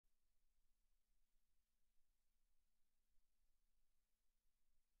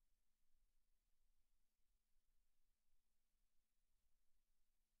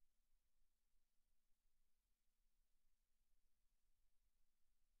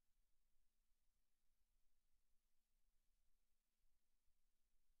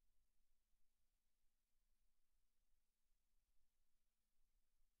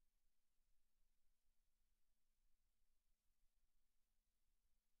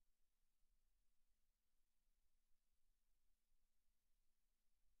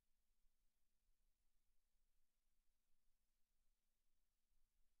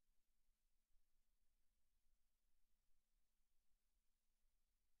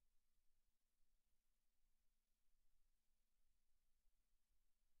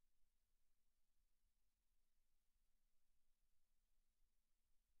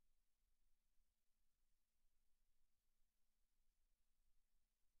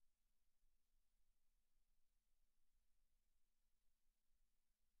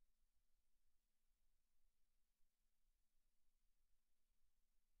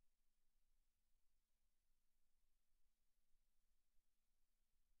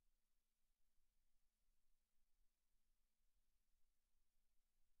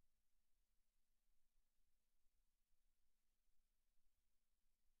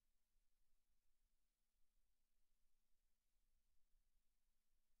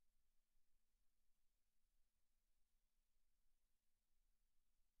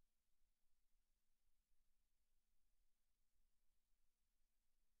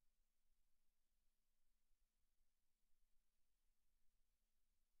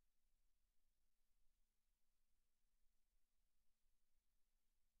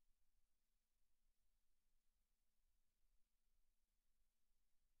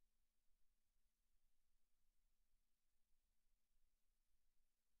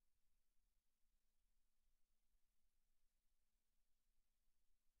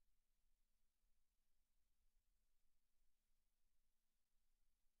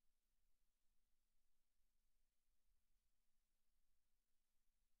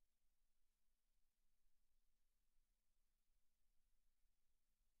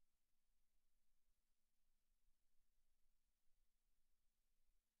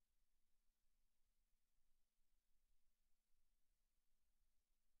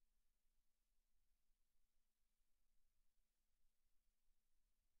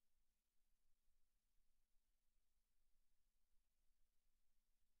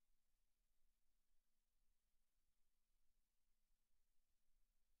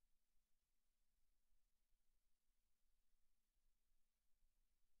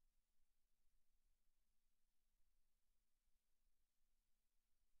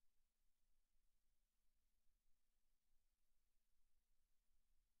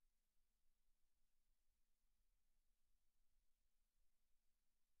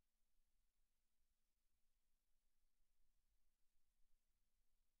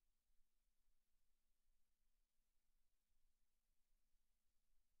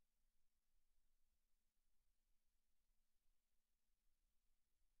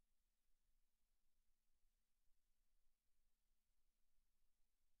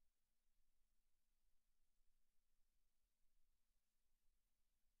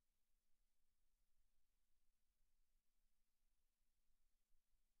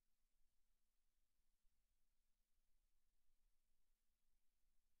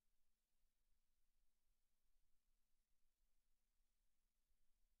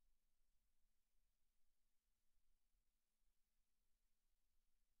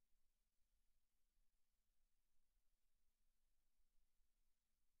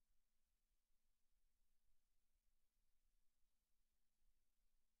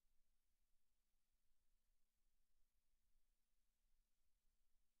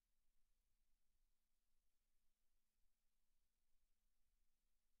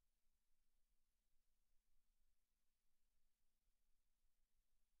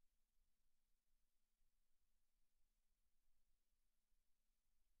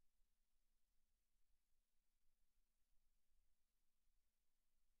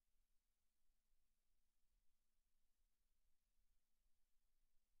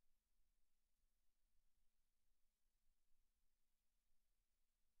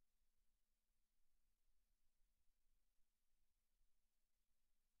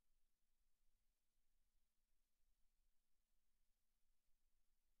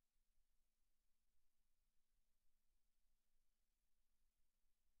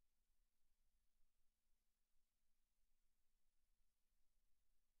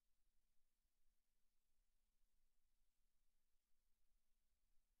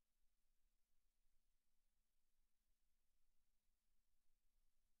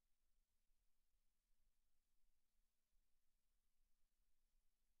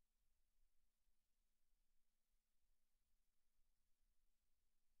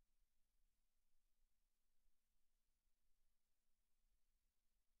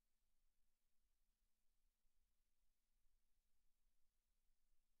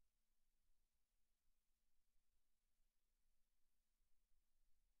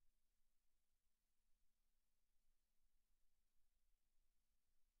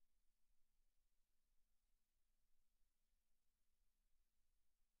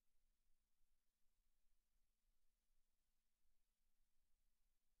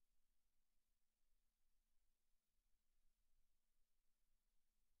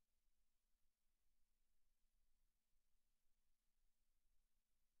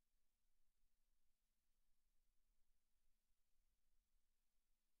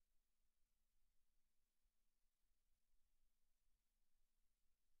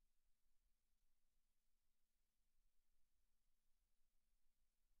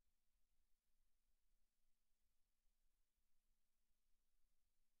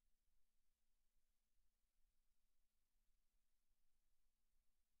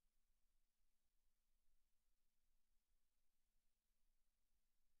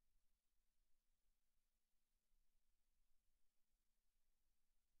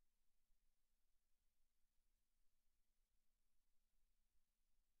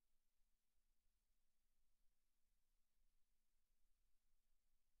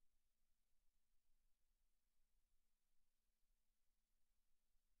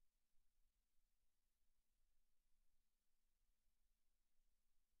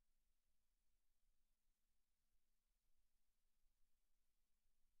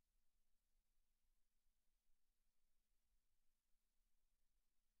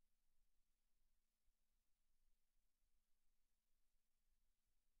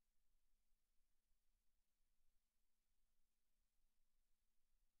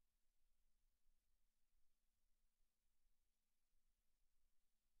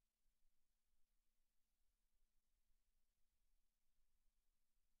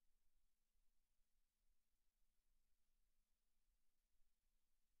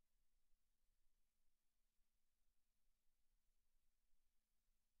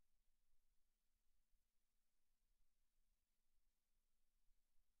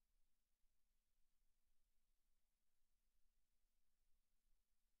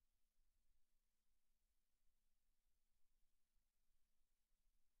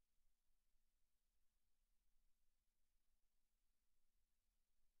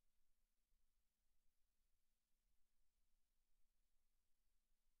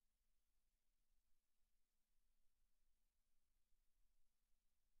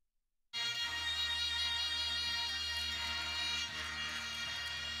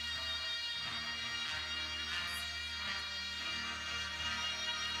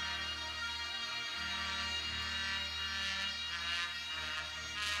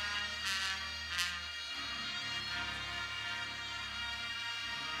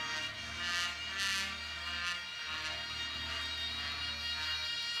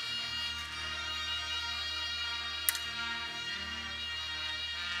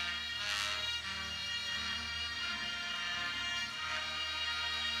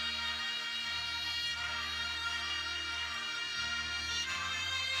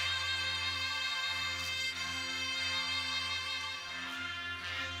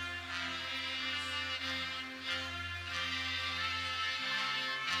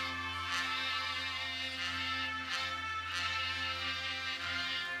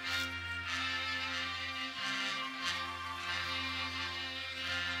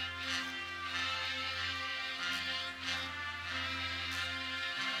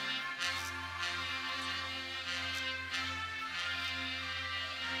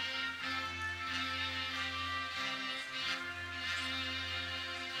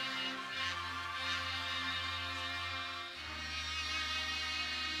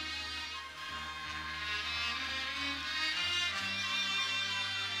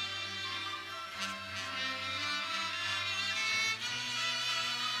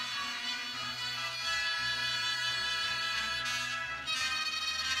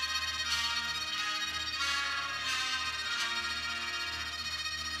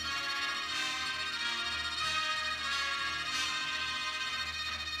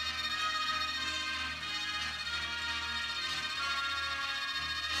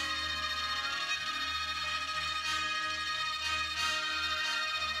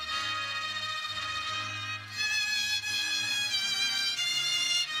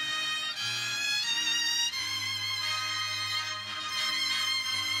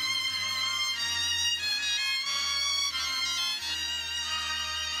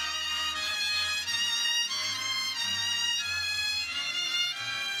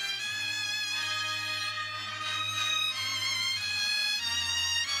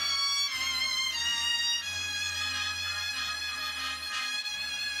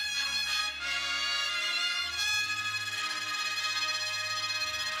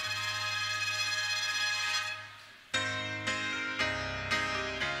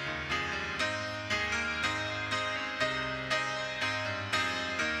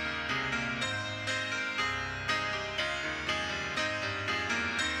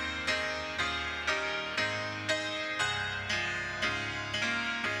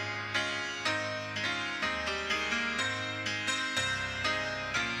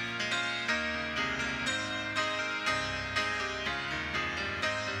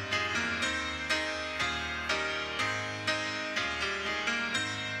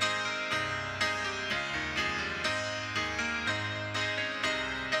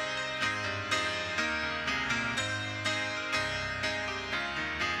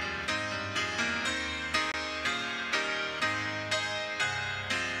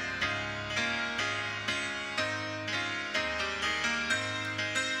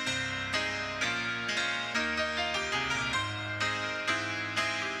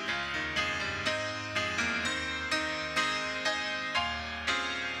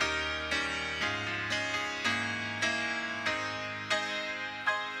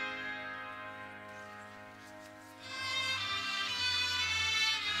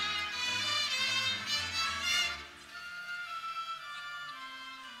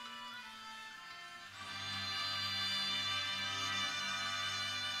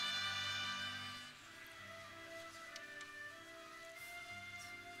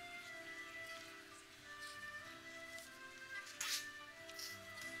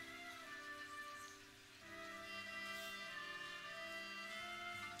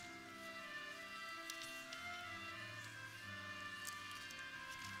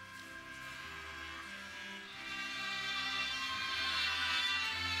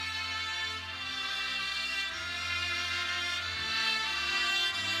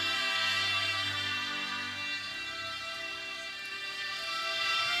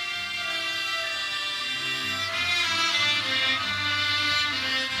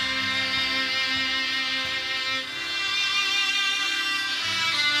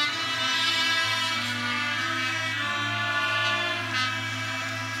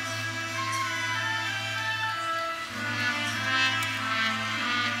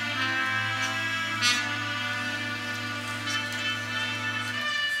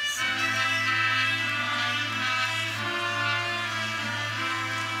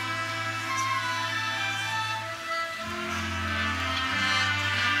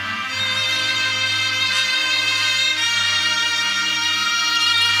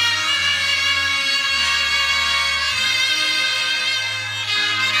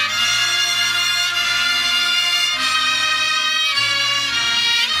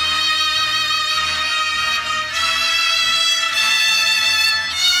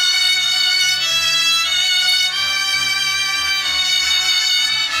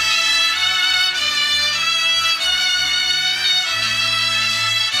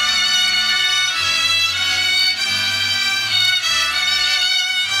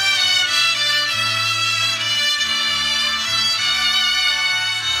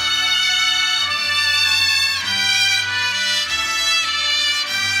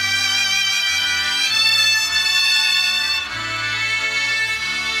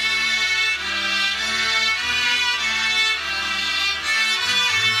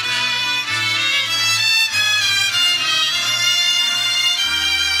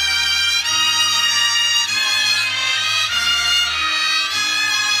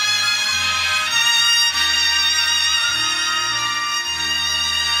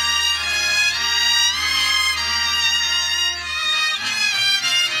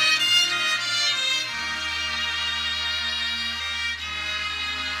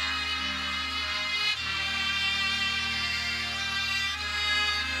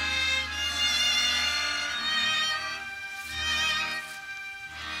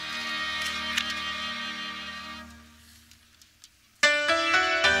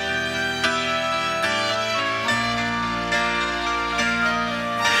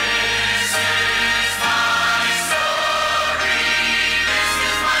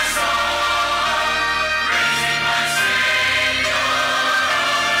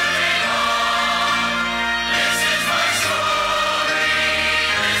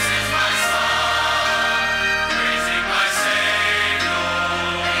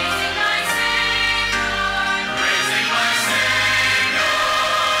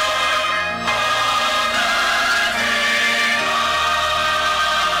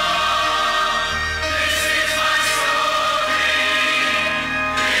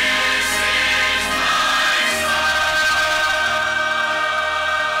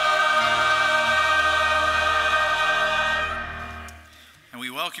We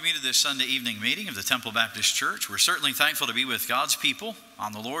welcome you to this Sunday evening meeting of the Temple Baptist Church. We're certainly thankful to be with God's people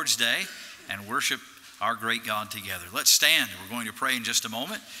on the Lord's Day and worship our great God together. Let's stand. We're going to pray in just a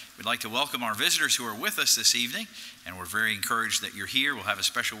moment. We'd like to welcome our visitors who are with us this evening, and we're very encouraged that you're here. We'll have a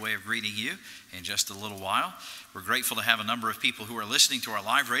special way of greeting you in just a little while. We're grateful to have a number of people who are listening to our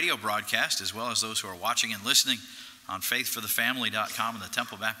live radio broadcast, as well as those who are watching and listening on faithforthefamily.com and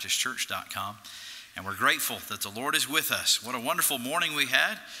thetemplebaptistchurch.com. And we're grateful that the Lord is with us. What a wonderful morning we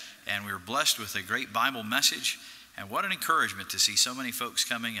had, and we were blessed with a great Bible message. And what an encouragement to see so many folks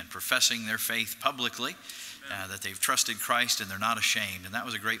coming and professing their faith publicly, that they've trusted Christ and they're not ashamed. And that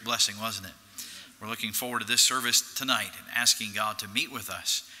was a great blessing, wasn't it? We're looking forward to this service tonight and asking God to meet with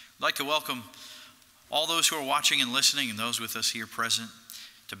us. I'd like to welcome all those who are watching and listening and those with us here present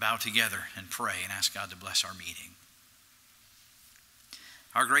to bow together and pray and ask God to bless our meeting.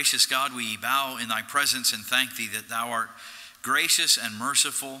 Our gracious God, we bow in thy presence and thank thee that thou art gracious and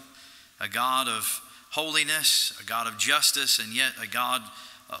merciful, a God of holiness, a God of justice, and yet a God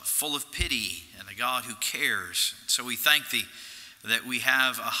full of pity and a God who cares. So we thank thee that we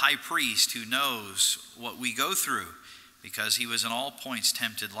have a high priest who knows what we go through because he was in all points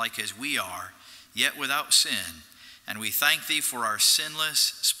tempted like as we are, yet without sin. And we thank thee for our sinless,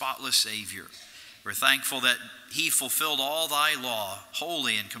 spotless Savior. We're thankful that he fulfilled all thy law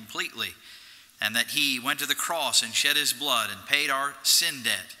wholly and completely, and that he went to the cross and shed his blood and paid our sin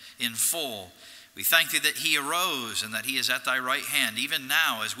debt in full. We thank thee that he arose and that he is at thy right hand, even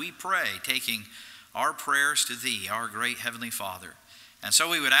now as we pray, taking our prayers to thee, our great Heavenly Father. And so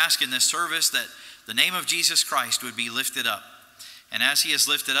we would ask in this service that the name of Jesus Christ would be lifted up. And as he is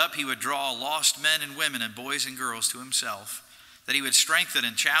lifted up, he would draw lost men and women and boys and girls to himself, that he would strengthen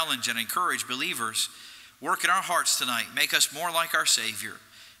and challenge and encourage believers. Work in our hearts tonight. Make us more like our Savior.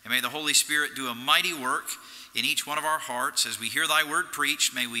 And may the Holy Spirit do a mighty work in each one of our hearts. As we hear thy word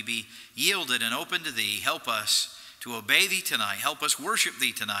preached, may we be yielded and open to thee. Help us to obey thee tonight. Help us worship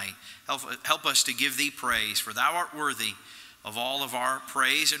thee tonight. Help us to give thee praise, for thou art worthy of all of our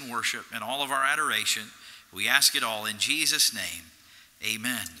praise and worship and all of our adoration. We ask it all in Jesus' name.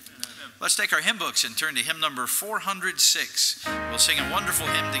 Amen. Let's take our hymn books and turn to hymn number 406. We'll sing a wonderful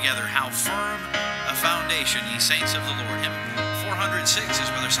hymn together, How Firm a Foundation, Ye Saints of the Lord. Hymn 406 is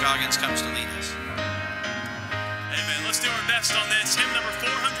Brother Scoggins comes to lead us. Amen. Let's do our best on this. Hymn number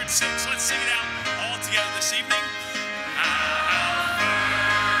 406. Let's sing it out all together this evening.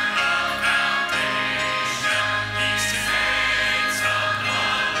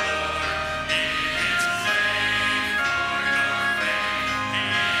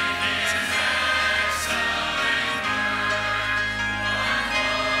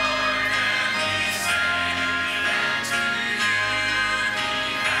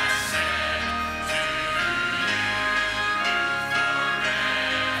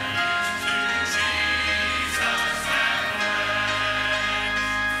 Jesus.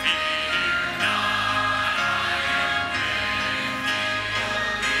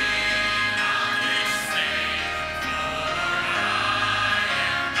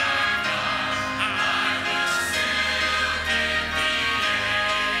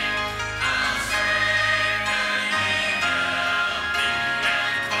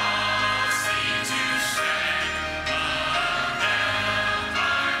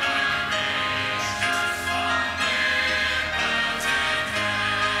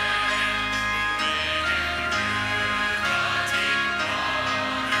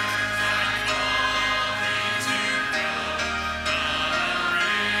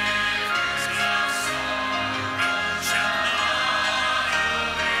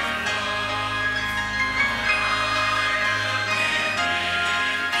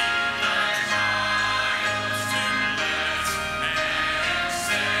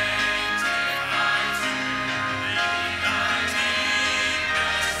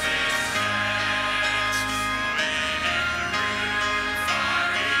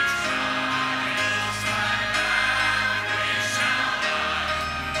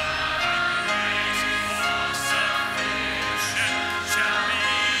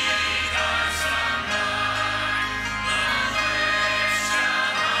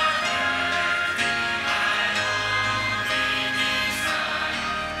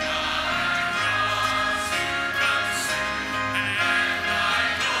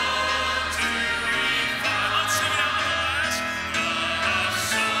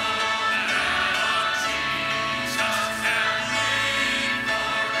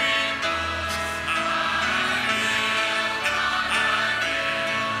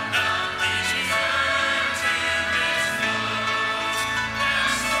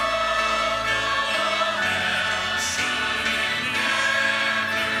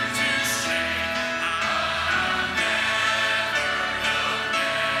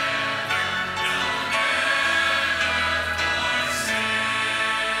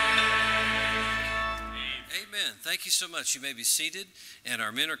 so much. You may be seated, and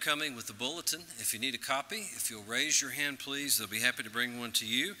our men are coming with the bulletin. If you need a copy, if you'll raise your hand, please, they'll be happy to bring one to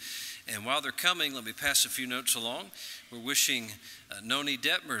you. And while they're coming, let me pass a few notes along. We're wishing Noni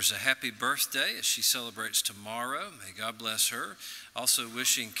Detmers a happy birthday as she celebrates tomorrow. May God bless her. Also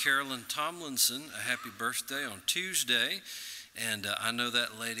wishing Carolyn Tomlinson a happy birthday on Tuesday. And I know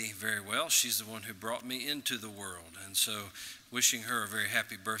that lady very well. She's the one who brought me into the world. And so wishing her a very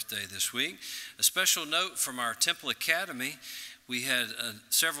happy birthday this week. A special note from our Temple Academy. We had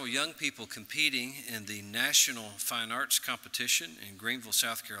several young people competing in the National Fine Arts Competition in Greenville,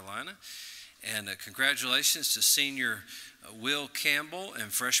 South Carolina. And congratulations to senior Will Campbell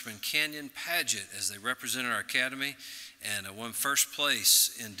and freshman Canyon Paget as they represented our academy and won first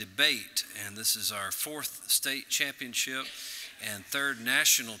place in debate. And this is our 4th state championship and 3rd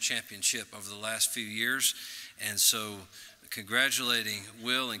national championship over the last few years. And so congratulating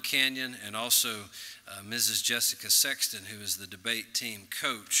Will and Canyon, and also Mrs. Jessica Sexton, who is the debate team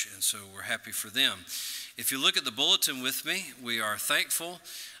coach, and so we're happy for them. If you look at the bulletin with me, we are thankful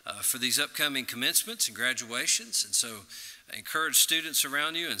for these upcoming commencements and graduations, and so I encourage students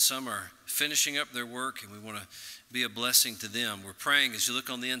around you, and some are finishing up their work, and we want to be a blessing to them. We're praying, as you look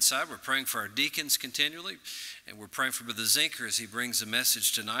on the inside, we're praying for our deacons continually, and we're praying for Brother Zinker as he brings a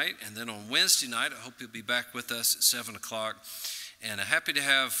message tonight. And then on Wednesday night, I hope you'll be back with us at 7 o'clock. And happy to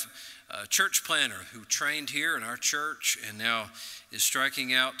have a church planner who trained here in our church and now is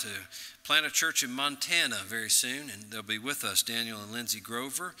striking out to plant a church in Montana very soon. And they'll be with us, Daniel and Lindsay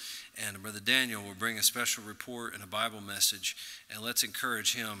Grover. And Brother Daniel will bring a special report and a Bible message. And let's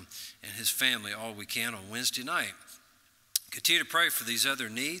encourage him and his family all we can on Wednesday night. Continue to pray for these other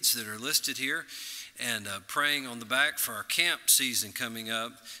needs that are listed here, and praying on the back for our camp season coming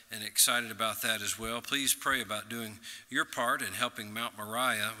up, and excited about that as well. Please pray about doing your part in helping Mount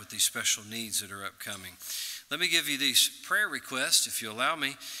Moriah with these special needs that are upcoming. Let me give you these prayer requests, if you allow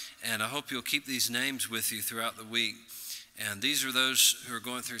me, and I hope you'll keep these names with you throughout the week. And these are those who are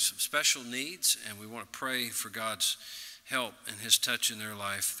going through some special needs, and we want to pray for God's help and his touch in their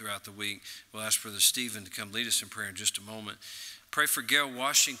life throughout the week. We'll ask Brother Stephen to come lead us in prayer in just a moment. Pray for Gail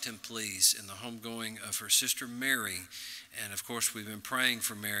Washington, please, in the homegoing of her sister Mary. And of course, we've been praying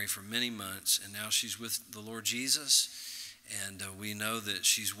for Mary for many months, and now she's with the Lord Jesus. And we know that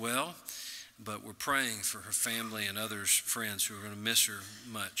she's well, but we're praying for her family and others, friends who are going to miss her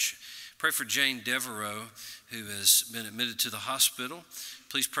much. Pray for Jane Devereaux, who has been admitted to the hospital.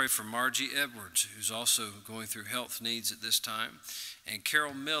 Please pray for Margie Edwards, who's also going through health needs at this time. And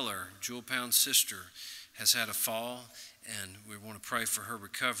Carol Miller, Jewel Pound's sister, has had a fall, and we want to pray for her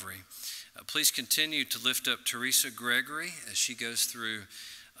recovery. Please continue to lift up Teresa Gregory as she goes through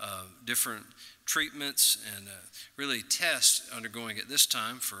different treatments and really tests undergoing at this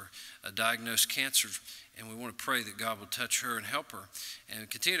time for a diagnosed cancer. And we want to pray that God will touch her and help her. And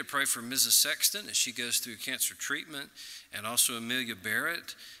continue to pray for Mrs. Sexton as she goes through cancer treatment, and also Amelia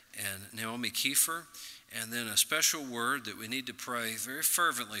Barrett and Naomi Kiefer. And then a special word that we need to pray very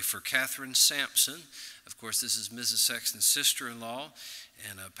fervently for Catherine Sampson. Of course, this is Mrs. Sexton's sister-in-law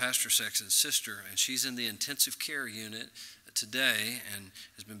and Pastor Sexton's sister, and she's in the intensive care unit today and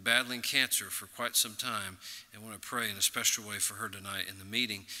has been battling cancer for quite some time, and want to pray in a special way for her tonight in the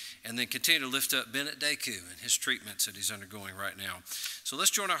meeting. And then continue to lift up Bennett Deku and his treatments that he's undergoing right now. So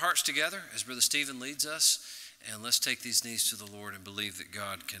let's join our hearts together as Brother Stephen leads us, and let's take these needs to the Lord and believe that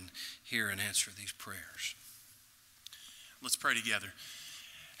God can hear and answer these prayers. Let's pray together.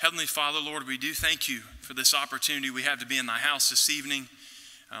 Heavenly Father, Lord, we do thank you for this opportunity we have to be in thy house this evening.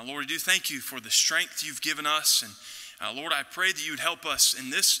 Lord, we do thank you for the strength you've given us. And Lord, I pray that you would help us in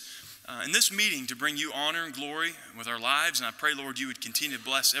this meeting to bring you honor and glory with our lives. And I pray, Lord, you would continue to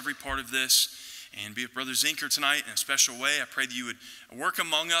bless every part of this and be with Brother Zinker tonight in a special way. I pray that you would work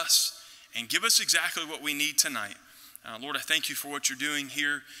among us and give us exactly what we need tonight. Lord, I thank you for what you're doing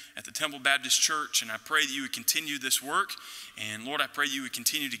here at the Temple Baptist Church, and I pray that you would continue this work. And Lord, I pray you would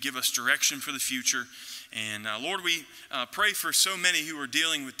continue to give us direction for the future. And Lord, we pray for so many who are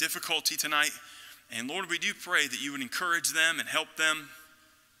dealing with difficulty tonight. And Lord, we do pray that you would encourage them and help them.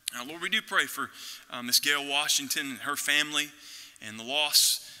 Lord, we do pray for Miss Gail Washington and her family and the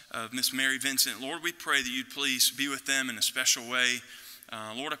loss of Miss Mary Vincent. Lord, we pray that you'd please be with them in a special way.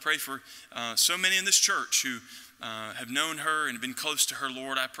 Lord, I pray for so many in this church who have known her and been close to her.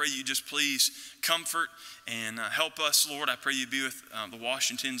 Lord, I pray you just please comfort and help us. Lord, I pray you be with the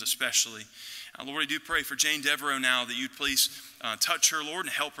Washingtons especially. Lord, I do pray for Jane Devereaux now that you'd please touch her, Lord,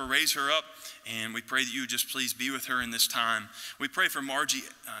 and help her, raise her up. And we pray that you would just please be with her in this time. We pray for Margie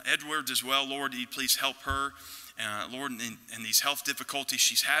Edwards as well, Lord, that you'd please help her, Lord, in these health difficulties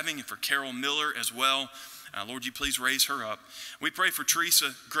she's having, and for Carol Miller as well. Lord, you please raise her up. We pray for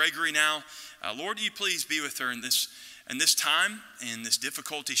Teresa Gregory now. Lord, you please be with her in this time and this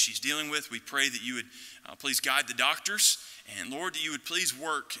difficulty she's dealing with. We pray that you would please guide the doctors. And Lord, that you would please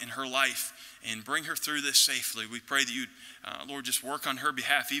work in her life and bring her through this safely. We pray that you would, Lord, just work on her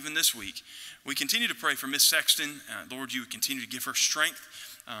behalf even this week. We continue to pray for Miss Sexton. Lord, you would continue to give her strength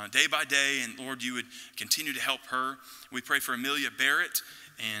day by day. And Lord, you would continue to help her. We pray for Amelia Barrett.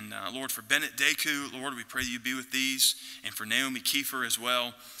 And Lord, for Bennett Deku, Lord, we pray that you be with these, and for Naomi Kiefer as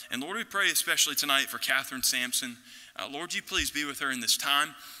well. And Lord, we pray especially tonight for Catherine Sampson. Lord, you please be with her in this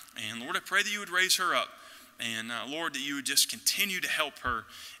time. And Lord, I pray that you would raise her up. And Lord, that you would just continue to help her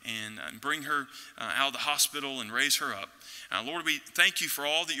and bring her out of the hospital and raise her up. Lord, we thank you for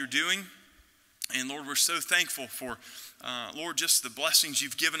all that you're doing. And Lord, we're so thankful for, Lord, just the blessings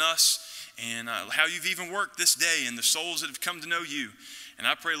you've given us and how you've even worked this day and the souls that have come to know you. And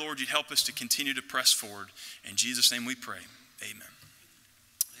I pray, Lord, you'd help us to continue to press forward. In Jesus' name we pray. Amen.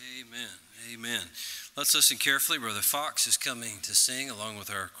 Amen. Amen. Let's listen carefully. Brother Fox is coming to sing along with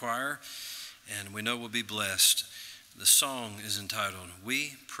our choir, and we know we'll be blessed. The song is entitled,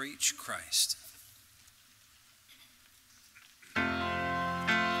 We Preach Christ.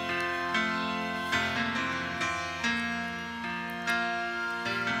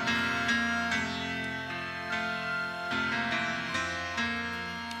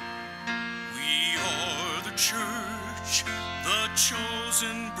 Church, the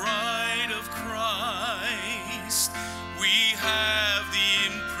chosen bride of Christ. We have the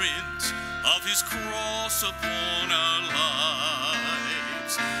imprint of his cross upon our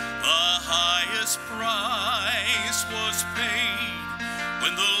lives. The highest price was paid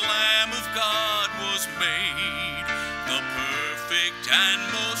when the Lamb of God was made, the perfect and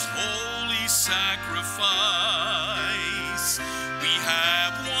most holy sacrifice. We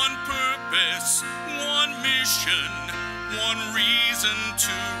have one purpose, one mission, one reason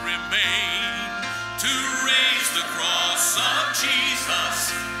to remain, to raise the cross of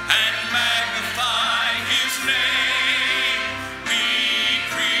Jesus and magnify his name. We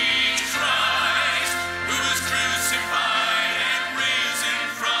preach Christ, who was crucified and risen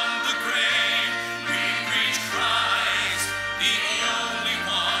from the grave. We preach Christ, the only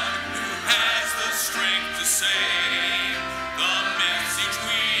one who has the strength to save. The message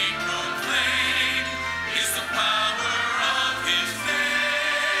we proclaim is the power of his name.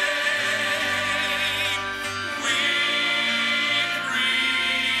 We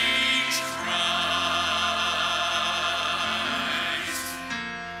preach Christ.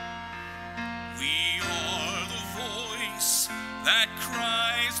 We are the voice that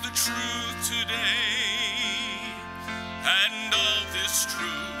cries the truth today, and of this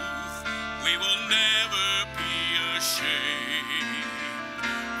truth we will never be ashamed.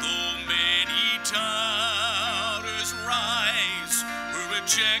 Though many doubters rise who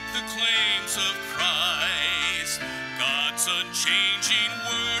reject the claims of Christ, God's unchanging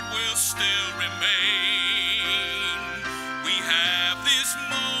word will still remain. We have this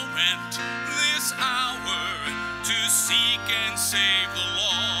moment, this hour, to seek and save the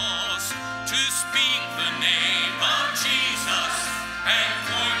lost, to speak the name of Jesus and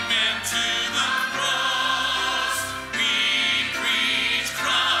point men to the cross. We preach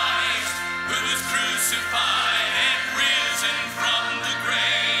Christ, who was crucified and risen from the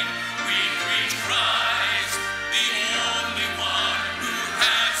grave. We preach Christ, the only one who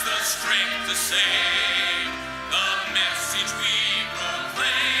has the strength to save. The message we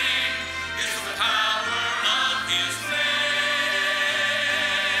proclaim is the power of his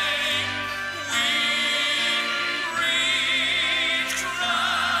name. We preach Christ.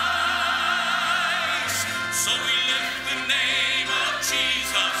 So we lift the name of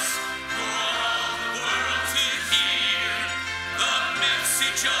Jesus for all the world to hear. The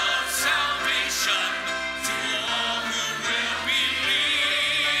message of salvation to all who will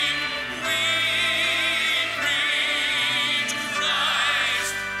believe. We preach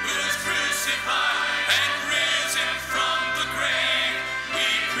Christ, who was crucified and risen from the grave. We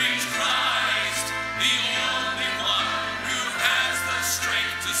preach Christ, the only one who has the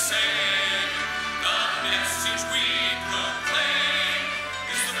strength to save. The message we proclaim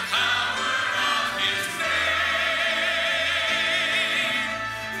is the power of his name.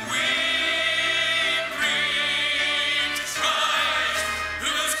 We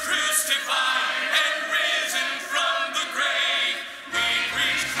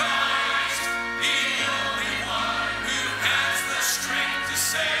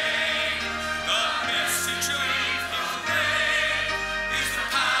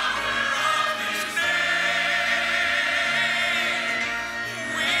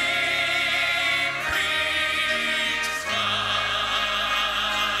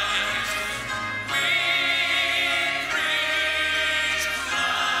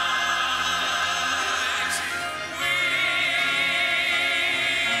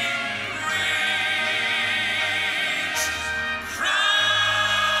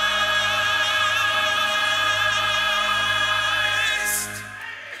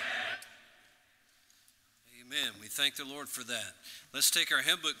thank the Lord for that. Let's take our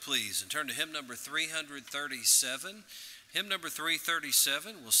hymn book, please, and turn to hymn number 337. Hymn number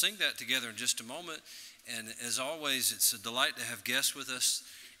 337. We'll sing that together in just a moment. And as always, it's a delight to have guests with us.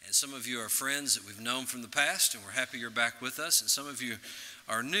 And some of you are friends that we've known from the past, and we're happy you're back with us. And some of you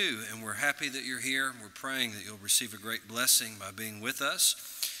are new, and we're happy that you're here. And we're praying that you'll receive a great blessing by being with us.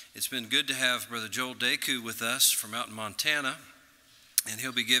 It's been good to have Brother Joel Deku with us from out in Montana. And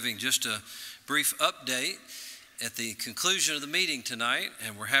he'll be giving just a brief update at the conclusion of the meeting tonight,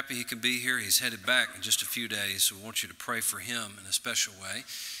 and we're happy he can be here. He's headed back in just a few days, so we want you to pray for him in a special way.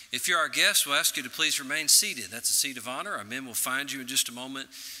 If you're our guest, we'll ask you to please remain seated. That's a seat of honor. Our men will find you in just a moment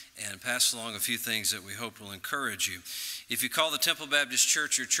and pass along a few things that we hope will encourage you. If you call the Temple Baptist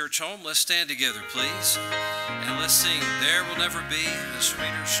Church your church home, let's stand together, please, and let's sing, "There Will Never Be a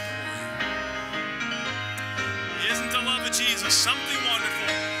Sweeter Story." Isn't the love of Jesus something wonderful?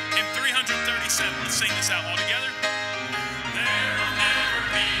 In 337, let's sing this out all together. There will never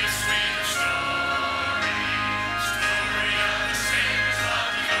be a sweeter story, story of the Savior's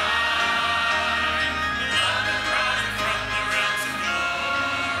love divine, love that brought him from the realms of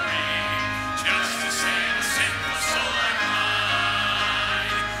glory, just to save a sinful soul like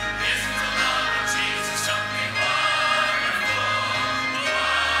mine. Isn't the love of Jesus something wonderful,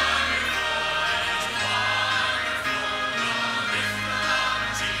 wonderful, it's wonderful. Oh, isn't the love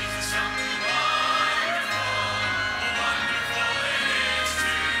of Jesus something wonderful, wonderful it is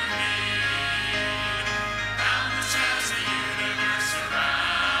to me. Boundless as the universe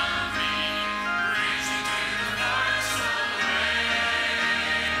around me, reaching to the farthest away.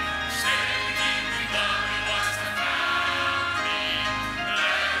 Saving, keeping, loving was to found me.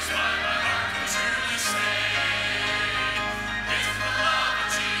 That is why my heart can truly say, isn't the love of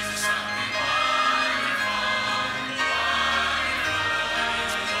Jesus something wonderful, wonderful,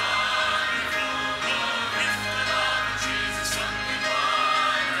 it's wonderful. Oh, isn't the love of Jesus something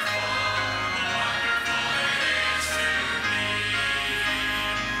wonderful, wonderful it is to me.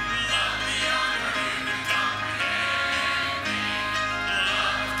 Love beyond our human comprehending,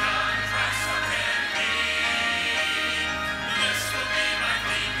 love of God and Christ how can it be? This will be my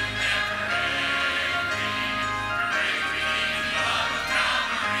theme and never ending, great redeeming love of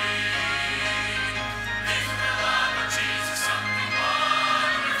Calvary. Isn't the love of Jesus something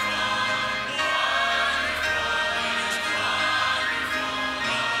wonderful, wonderful, it's wonderful.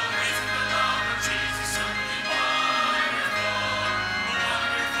 Oh, isn't the love of Jesus something wonderful,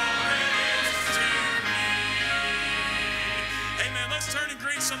 wonderful it is to me. Amen. Let's turn and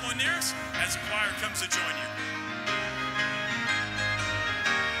greet someone near us as the choir comes to join you.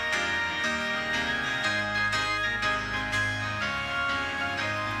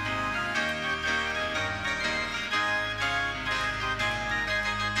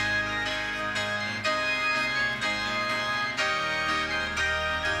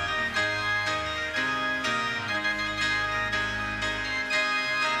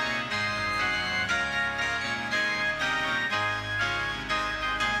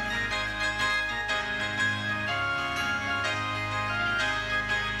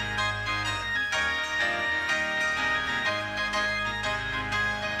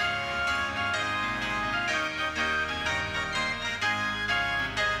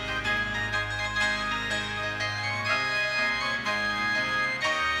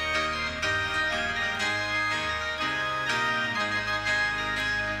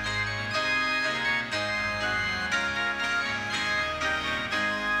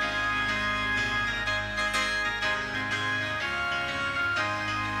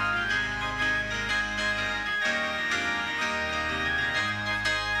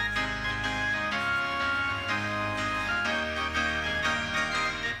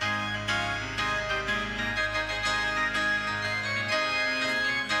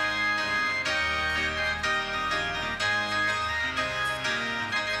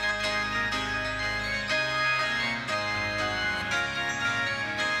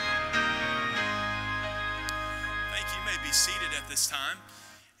 Thank you. You may be seated at this time.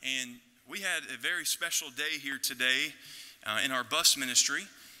 And we had a very special day here today in our bus ministry.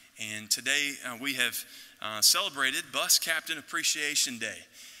 And today we have celebrated Bus Captain Appreciation Day.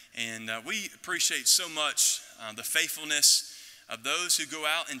 And we appreciate so much the faithfulness of those who go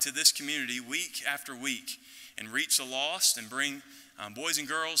out into this community week after week and reach the lost and bring boys and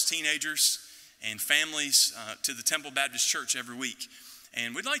girls, teenagers, and families to the Temple Baptist Church every week.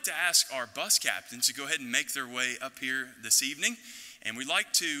 And we'd like to ask our bus captains to go ahead and make their way up here this evening. And we'd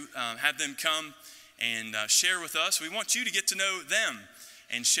like to have them come and share with us. We want you to get to know them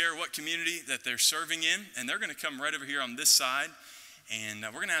and share what community that they're serving in. And they're going to come right over here on this side. And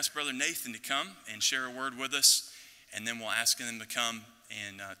we're going to ask Brother Nathan to come and share a word with us. and then we'll ask them to come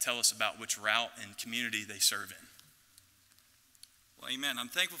and tell us about which route and community they serve in. Well, amen. I'm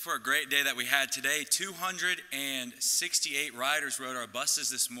thankful for a great day that we had today. 268 riders rode our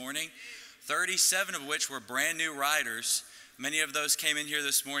buses this morning, 37 of which were brand new riders. Many of those came in here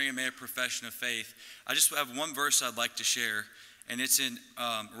this morning and made a profession of faith. I just have one verse I'd like to share, and it's in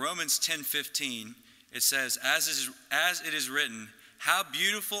Romans 10:15. It says, as it is written, how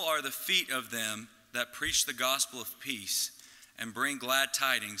beautiful are the feet of them that preach the gospel of peace and bring glad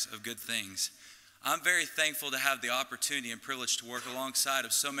tidings of good things. I'm very thankful to have the opportunity and privilege to work alongside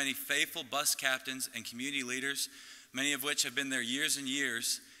of so many faithful bus captains and community leaders, many of which have been there years and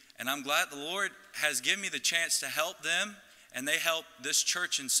years. And I'm glad the Lord has given me the chance to help them, and they help this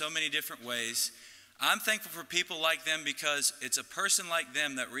church in so many different ways. I'm thankful for people like them because it's a person like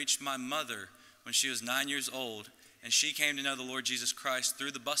them that reached my mother when she was 9 years old, and she came to know the Lord Jesus Christ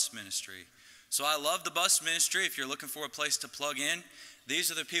through the bus ministry. So I love the bus ministry. If you're looking for a place to plug in,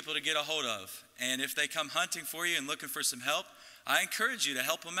 these are the people to get a hold of. And if they come hunting for you and looking for some help, I encourage you to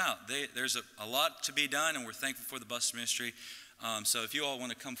help them out. There's a lot to be done, and we're thankful for the bus ministry. So if you all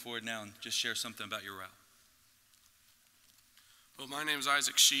want to come forward now and just share something about your route. Well, my name is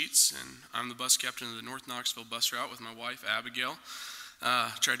Isaac Sheets, and I'm the bus captain of the North Knoxville bus route with my wife, Abigail.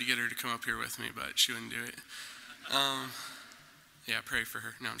 Tried to get her to come up here with me, but she wouldn't do it. Yeah, pray for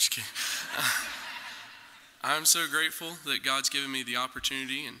her. No, I'm just kidding. I'm so grateful that God's given me the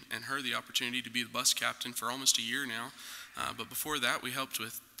opportunity and her the opportunity to be the bus captain for almost a year now. But before that, we helped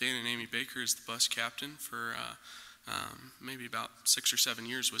with Dan and Amy Baker as the bus captain for maybe about 6 or 7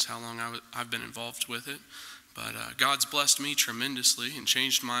 years was how long I've been involved with it. But God's blessed me tremendously and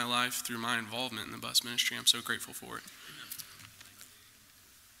changed my life through my involvement in the bus ministry. I'm so grateful for it.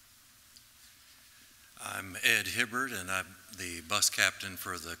 I'm Ed Hibbard, and I'm the bus captain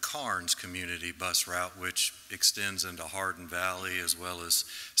for the Carnes Community Bus Route, which extends into Hardin Valley as well as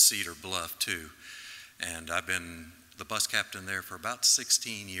Cedar Bluff, too. And I've been the bus captain there for about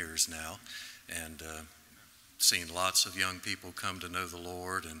 16 years now, and seen lots of young people come to know the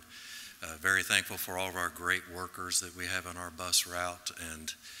Lord, and very thankful for all of our great workers that we have on our bus route,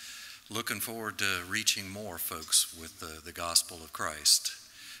 and looking forward to reaching more folks with the gospel of Christ.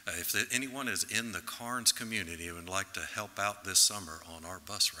 If anyone is in the Carnes community and would like to help out this summer on our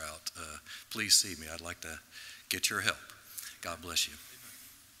bus route, please see me. I'd like to get your help. God bless you.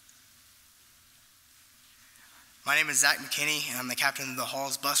 My name is Zach McKinney, and I'm the captain of the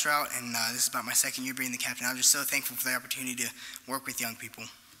Halls bus route, and this is about my second year being the captain. I'm just so thankful for the opportunity to work with young people.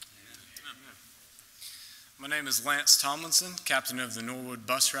 My name is Lance Tomlinson, captain of the Norwood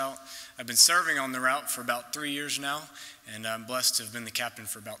bus route. I've been serving on the route for about 3 years now, and I'm blessed to have been the captain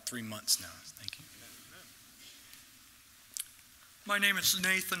for about 3 months now. Thank you. My name is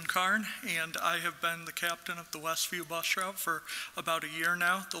Nathan Karn, and I have been the captain of the Westview bus route for about a year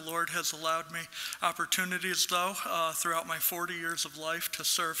now. The Lord has allowed me opportunities, though, throughout my 40 years of life to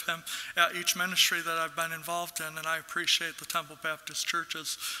serve Him at each ministry that I've been involved in, and I appreciate the Temple Baptist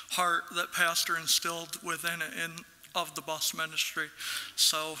Church's heart that Pastor instilled within it of the bus ministry.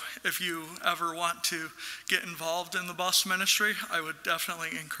 So if you ever want to get involved in the bus ministry, I would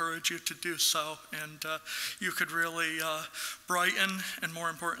definitely encourage you to do so, and you could really brighten and, more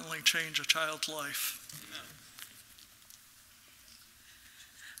importantly, change a child's life.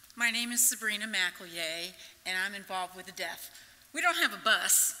 My name is Sabrina McEllier, and I'm involved with the deaf. We don't have a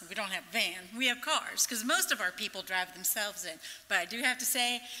bus, we don't have a van, we have cars, because most of our people drive themselves in. But I do have to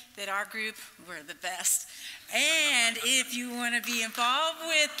say that our group, we're the best. And if you want to be involved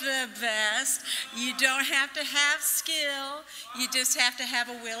with the best, you don't have to have skill, you just have to have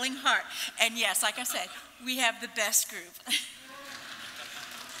a willing heart. And yes, like I said, we have the best group.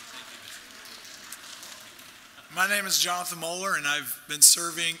 My name is Jonathan Moeller, and I've been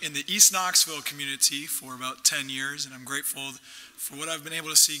serving in the East Knoxville community for about 10 years, and I'm grateful for what I've been able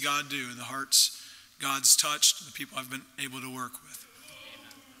to see God do, the hearts God's touched, the people I've been able to work with.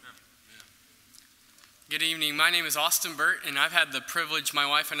 Good evening. My name is Austin Burt, and I've had the privilege, my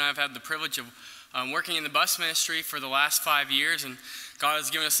wife and I have had the privilege of working in the bus ministry for the last 5 years, and God has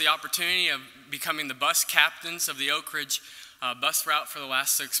given us the opportunity of becoming the bus captains of the Oak Ridge bus route for the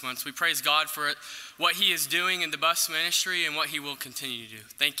last 6 months. We praise God for it, what He is doing in the bus ministry and what He will continue to do.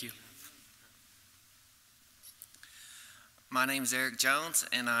 Thank you. My name is Eric Jones,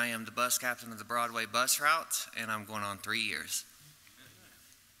 and I am the bus captain of the Broadway bus route, and I'm going on 3 years.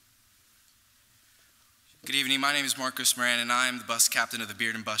 Good evening. My name is Marcus Moran, and I am the bus captain of the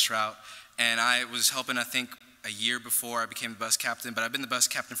Bearden bus route. And I was helping, I think, a year before I became the bus captain, but I've been the bus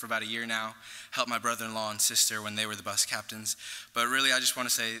captain for about a year now. Helped my brother-in-law and sister when they were the bus captains. But really, I just want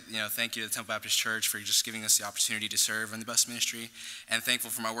to say, thank you to the Temple Baptist Church for just giving us the opportunity to serve in the bus ministry, and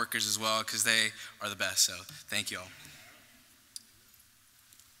thankful for my workers as well, because they are the best. So thank you all.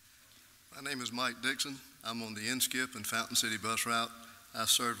 My name is Mike Dixon. I'm on the Inskip and Fountain City bus route. I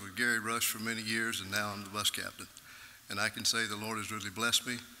served with Gary Rush for many years, and now I'm the bus captain. And I can say the Lord has really blessed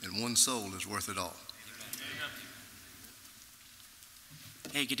me, and one soul is worth it all.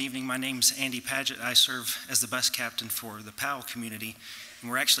 Hey, good evening. My name's Andy Paget. I serve as the bus captain for the Powell community. And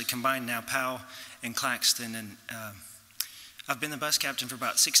we're actually combined now, Powell and Claxton. And I've been the bus captain for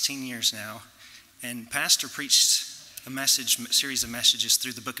about 16 years now. And Pastor preached a series of messages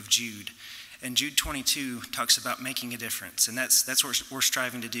through the book of Jude. And Jude 22 talks about making a difference. And that's what we're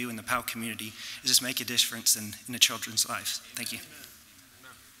striving to do in the Powell community, is just make a difference in the children's lives. Thank you.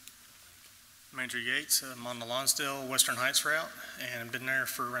 I'm Andrew Yates. I'm on the Lonsdale Western Heights route, and I've been there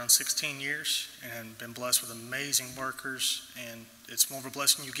for around 16 years and been blessed with amazing workers, and it's more of a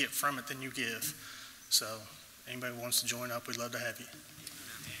blessing you get from it than you give. So anybody who wants to join up, we'd love to have you.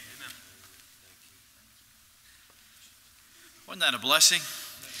 Wasn't that a blessing?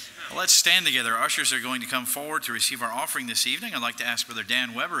 Well, let's stand together. Ushers are going to come forward to receive our offering this evening. I'd like to ask Brother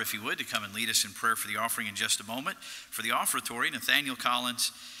Dan Weber, if he would, to come and lead us in prayer for the offering in just a moment. For the offertory, Nathaniel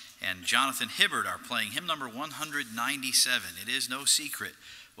Collins and Jonathan Hibbard are playing hymn number 197. It is no secret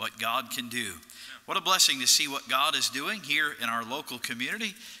what God can do. What a blessing to see what God is doing here in our local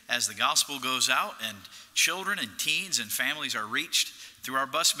community as the gospel goes out and children and teens and families are reached through our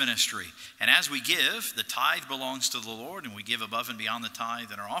bus ministry. And as we give, the tithe belongs to the Lord, and we give above and beyond the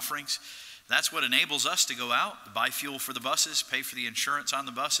tithe in our offerings. That's what enables us to go out, to buy fuel for the buses, pay for the insurance on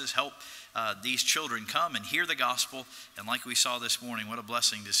the buses, help these children come and hear the gospel. And like we saw this morning, what a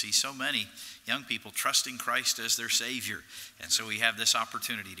blessing to see so many young people trusting Christ as their Savior. And so we have this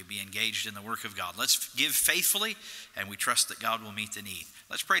opportunity to be engaged in the work of God. Let's give faithfully, and we trust that God will meet the need.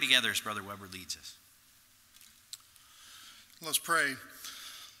 Let's pray together as Brother Weber leads us. Let's pray.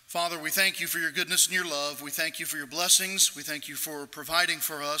 Father, we thank you for your goodness and your love. We thank you for your blessings. We thank you for providing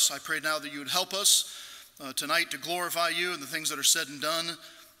for us. I pray now that you would help us tonight to glorify you and the things that are said and done.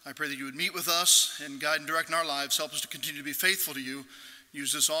 I pray that you would meet with us and guide and direct in our lives. Help us to continue to be faithful to you.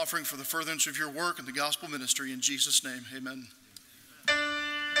 Use this offering for the furtherance of your work and the gospel ministry. In Jesus' name, amen.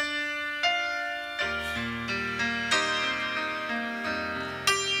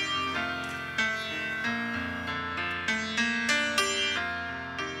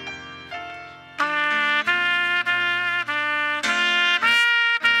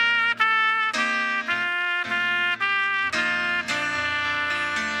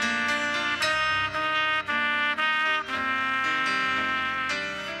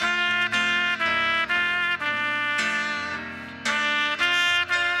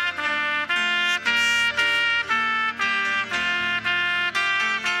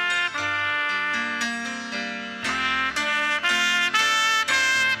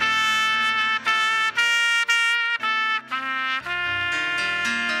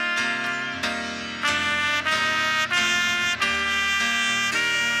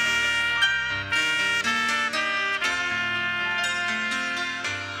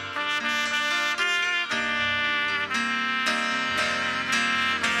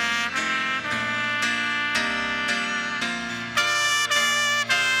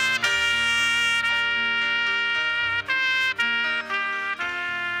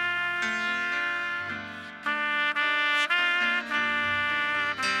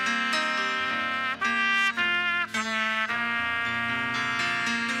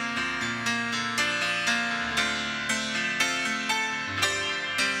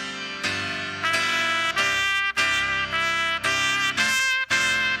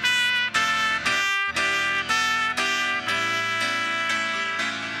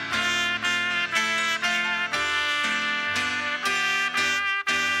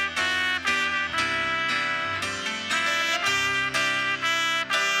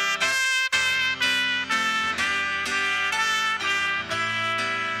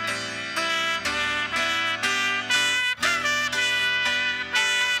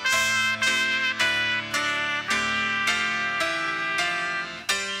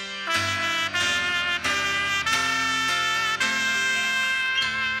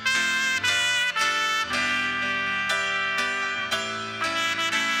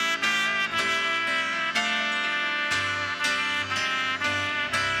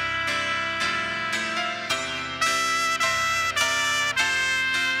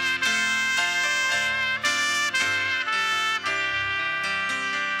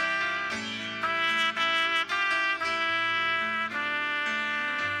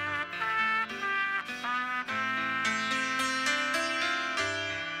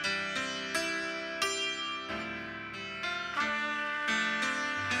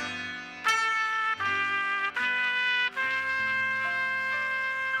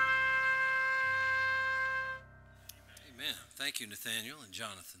 Thank you, Nathaniel and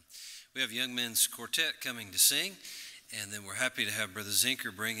Jonathan. We have a young men's quartet coming to sing, and then we're happy to have Brother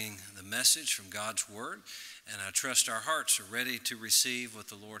Zinker bringing the message from God's Word. And I trust our hearts are ready to receive what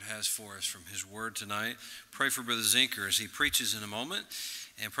the Lord has for us from His Word tonight. Pray for Brother Zinker as he preaches in a moment,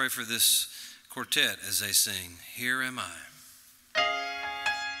 and pray for this quartet as they sing, Here Am I.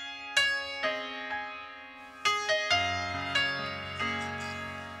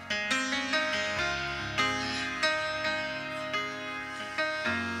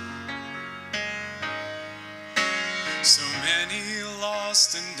 So many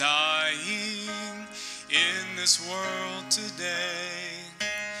lost and dying in this world today.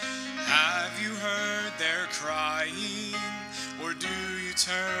 Have you heard their crying, or do you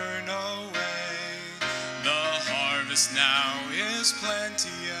turn away? The harvest now is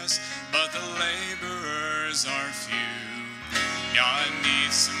plenteous, but the laborers are few. God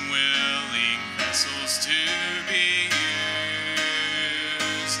needs some willing vessels to be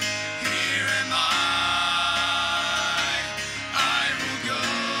used. Here am I.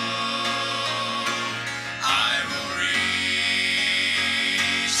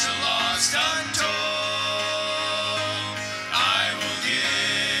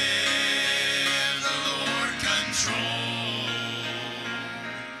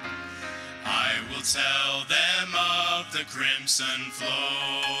 Tell them of the crimson flow.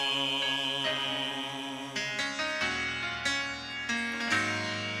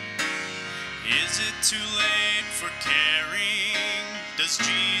 Is it too late for caring? Does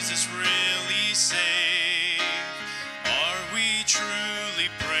Jesus really save? Are we truly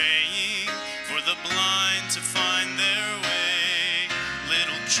praying for the blind to find their way?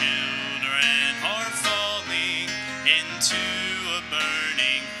 Little children are falling into a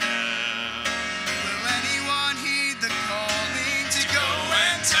burning hell.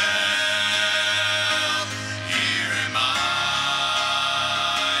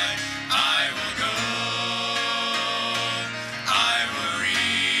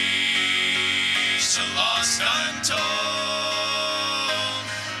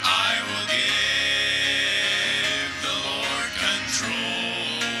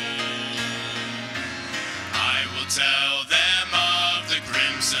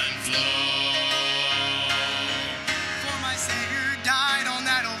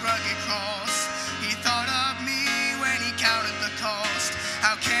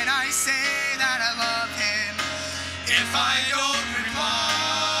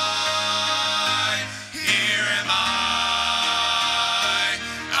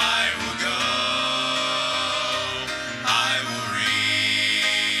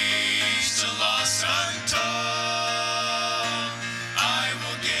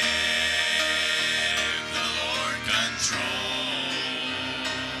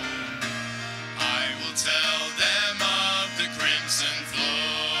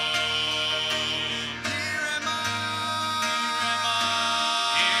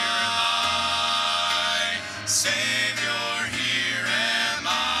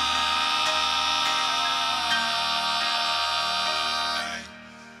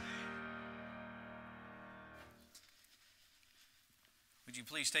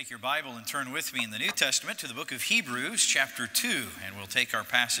 Take your Bible and turn with me in the New Testament to the book of Hebrews chapter 2, and we'll take our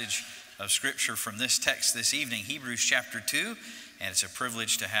passage of Scripture from this text this evening, Hebrews chapter 2, and it's a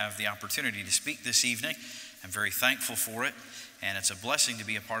privilege to have the opportunity to speak this evening. I'm very thankful for it, and it's a blessing to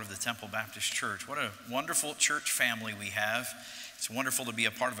be a part of the Temple Baptist Church. What a wonderful church family we have. It's wonderful to be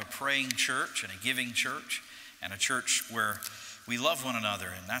a part of a praying church and a giving church, and a church where we love one another,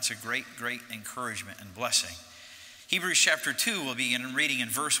 and that's a great, great encouragement and blessing. Hebrews chapter 2, we'll begin reading in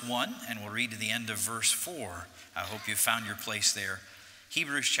verse 1, and we'll read to the end of verse 4. I hope you've found your place there.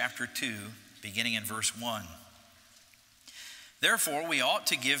 Hebrews chapter 2, beginning in verse 1. Therefore, we ought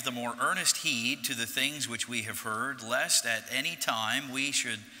to give the more earnest heed to the things which we have heard, lest at any time we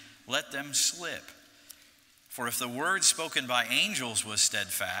should let them slip. For if the word spoken by angels was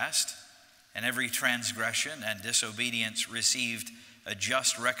steadfast, and every transgression and disobedience received a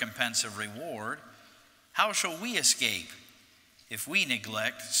just recompense of reward, how shall we escape if we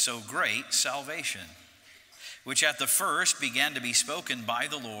neglect so great salvation, which at the first began to be spoken by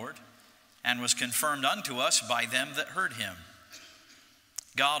the Lord, and was confirmed unto us by them that heard him?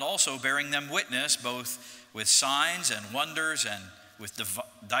 God also bearing them witness, both with signs and wonders, and with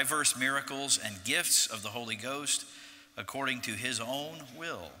diverse miracles and gifts of the Holy Ghost, according to his own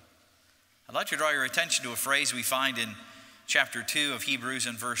will. I'd like to draw your attention to a phrase we find in chapter 2 of Hebrews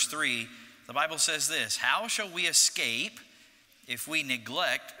in verse 3. The Bible says this: how shall we escape if we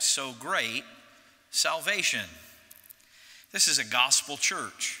neglect so great salvation? This is a gospel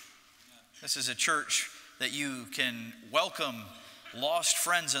church. This is a church that you can welcome lost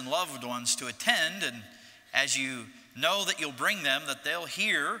friends and loved ones to attend, and as you know that you'll bring them, that they'll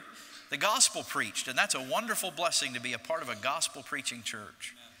hear the gospel preached. And that's a wonderful blessing to be a part of a gospel preaching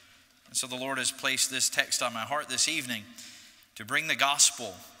church. And so the Lord has placed this text on my heart this evening to bring the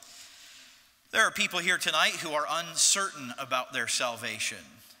gospel. There are people here tonight who are uncertain about their salvation.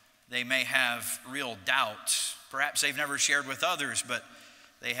 They may have real doubts. Perhaps they've never shared with others, but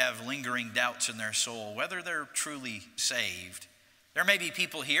they have lingering doubts in their soul, whether they're truly saved. There may be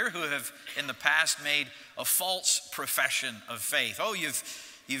people here who have in the past made a false profession of faith. Oh,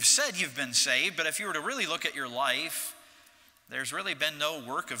 you've said you've been saved, but if you were to really look at your life, there's really been no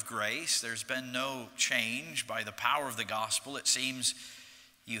work of grace. There's been no change by the power of the gospel. It seems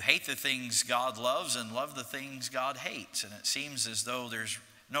you hate the things God loves and love the things God hates. And it seems as though there's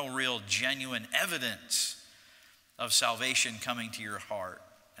no real genuine evidence of salvation coming to your heart.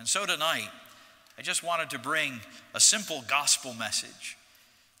 And so tonight, I just wanted to bring a simple gospel message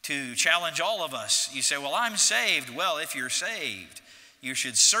to challenge all of us. You say, well, I'm saved. Well, if you're saved, you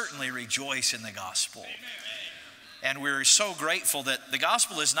should certainly rejoice in the gospel. Amen. And we're so grateful that the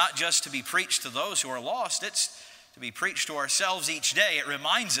gospel is not just to be preached to those who are lost, it's to be preached to ourselves each day. It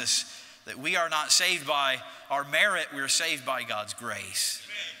reminds us that we are not saved by our merit, we're saved by God's grace.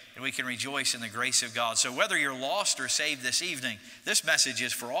 And we can rejoice in the grace of God. So whether you're lost or saved this evening, this message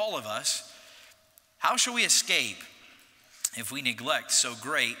is for all of us. How shall we escape if we neglect so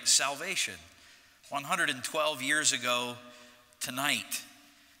great salvation? 112 years ago tonight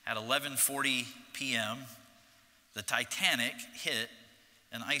at 11:40 p.m., the Titanic hit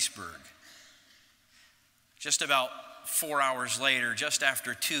an iceberg. Just about 4 hours later, just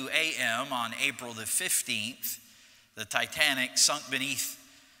after 2 a.m. on April the 15th, the Titanic sunk beneath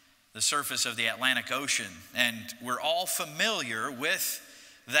the surface of the Atlantic Ocean. And we're all familiar with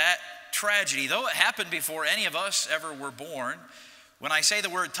that tragedy. Though it happened before any of us ever were born, when I say the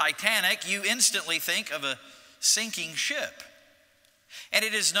word Titanic, you instantly think of a sinking ship. And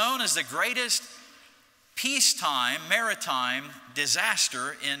it is known as the greatest peacetime maritime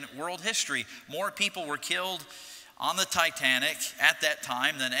disaster in world history. More people were killed on the Titanic at that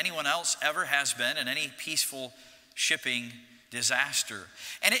time than anyone else ever has been in any peaceful shipping disaster.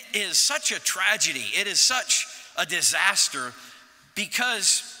 And it is such a tragedy. It is such a disaster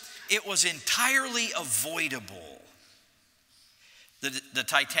because it was entirely avoidable. The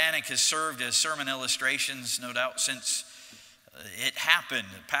Titanic has served as sermon illustrations, no doubt, since it happened.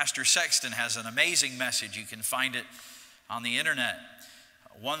 Pastor Sexton has an amazing message. You can find it on the internet.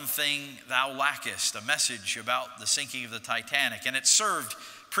 One Thing Thou Lackest, a message about the sinking of the Titanic. And it served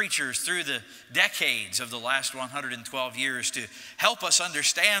preachers through the decades of the last 112 years to help us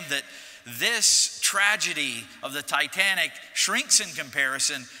understand that this tragedy of the Titanic shrinks in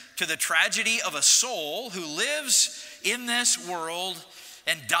comparison to the tragedy of a soul who lives in this world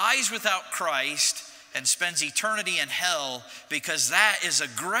and dies without Christ and spends eternity in hell, because that is a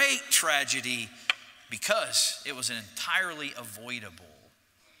great tragedy because it was entirely avoidable.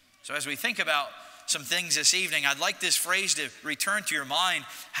 So as we think about some things this evening, I'd like this phrase to return to your mind.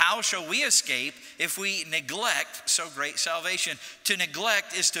 How shall we escape if we neglect so great salvation? To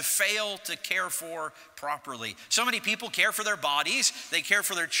neglect is to fail to care for properly. So many people care for their bodies, they care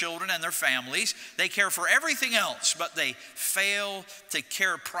for their children and their families, they care for everything else, but they fail to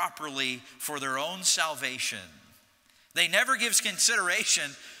care properly for their own salvation. They never give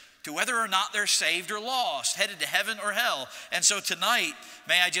consideration to whether or not they're saved or lost, headed to heaven or hell. And so tonight,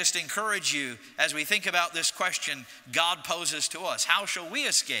 may I just encourage you, as we think about this question God poses to us, how shall we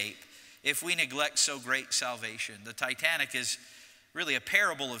escape if we neglect so great salvation? The Titanic is really a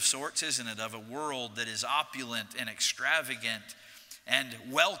parable of sorts, isn't it, of a world that is opulent and extravagant and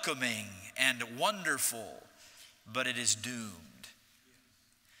welcoming and wonderful, but it is doomed.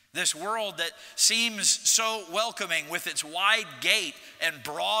 This world that seems so welcoming with its wide gate and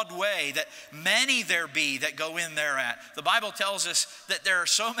broad way that many there be that go in there at. The Bible tells us that there are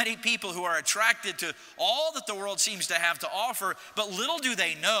so many people who are attracted to all that the world seems to have to offer, but little do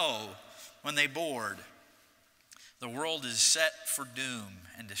they know when they board. The world is set for doom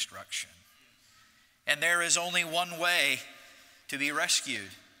and destruction. And there is only one way to be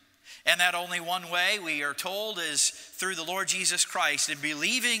rescued. And that only one way, we are told, is through the Lord Jesus Christ and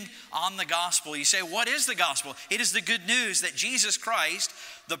believing on the gospel. You say, what is the gospel? It is the good news that Jesus Christ,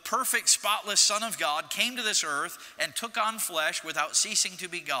 the perfect, spotless Son of God, came to this earth and took on flesh without ceasing to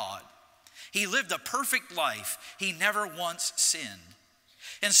be God. He lived a perfect life. He never once sinned.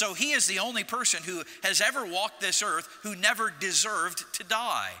 And so he is the only person who has ever walked this earth who never deserved to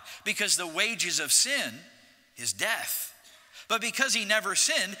die, because the wages of sin is death. But because he never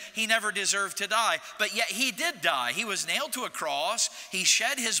sinned, he never deserved to die. But yet he did die. He was nailed to a cross, he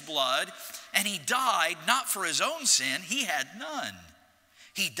shed his blood, and he died not for his own sin. He had none.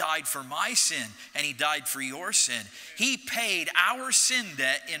 He died for my sin, and he died for your sin. He paid our sin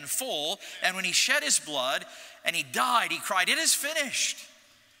debt in full, and when he shed his blood and he died, he cried, "It is finished."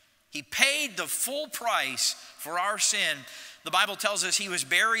 He paid the full price for our sin. The Bible tells us he was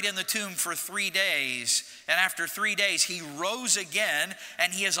buried in the tomb for 3 days, and after 3 days he rose again,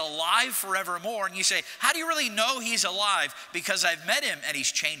 and he is alive forevermore. And you say, how do you really know he's alive? Because I've met him and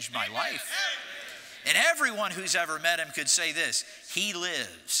he's changed my life. And everyone who's ever met him could say this: he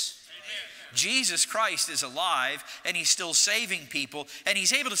lives. Jesus Christ is alive, and he's still saving people, and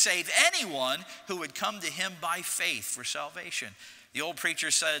he's able to save anyone who would come to him by faith for salvation. The old preacher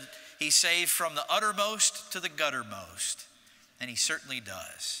said he saved from the uttermost to the guttermost, and he certainly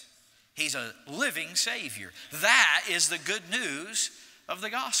does. He's a living Savior. That is the good news of the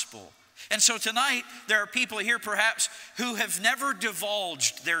gospel. And so tonight, there are people here perhaps who have never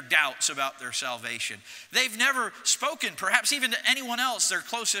divulged their doubts about their salvation. They've never spoken, perhaps even to anyone else, their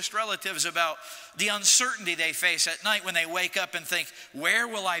closest relatives, about the uncertainty they face at night when they wake up and think, where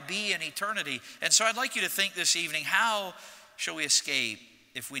will I be in eternity? And so I'd like you to think this evening, how shall we escape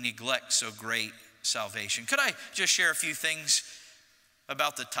if we neglect so great salvation? Could I just share a few things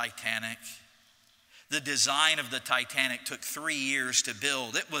about the Titanic? The design of the Titanic took 3 years to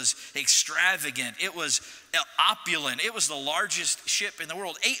build. It was extravagant. It was opulent. It was the largest ship in the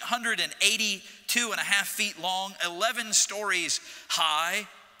world, 882.5 feet long, 11 stories high.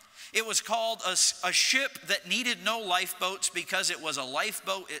 It was called a ship that needed no lifeboats because it was a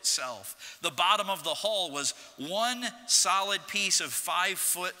lifeboat itself. The bottom of the hull was one solid piece of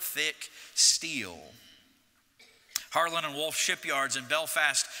 5-foot thick steel. Harland and Wolff shipyards in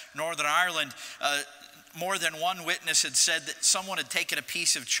Belfast, Northern Ireland, more than one witness had said that someone had taken a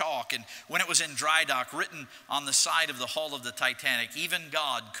piece of chalk and when it was in dry dock, written on the side of the hull of the Titanic, even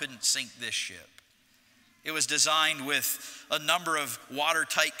God couldn't sink this ship. It was designed with a number of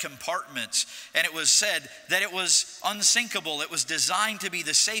watertight compartments, and it was said that it was unsinkable. It was designed to be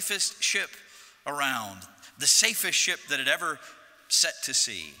the safest ship around, the safest ship that had ever set to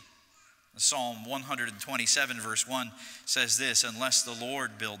sea. Psalm 127 verse 1 says this: unless the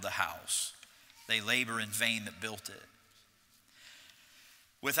Lord build the house, they labor in vain that built it.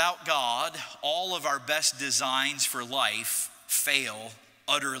 Without God, all of our best designs for life fail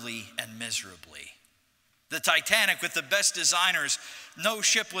utterly and miserably. The Titanic, with the best designers, no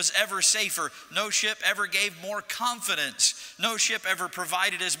ship was ever safer. No ship ever gave more confidence. No ship ever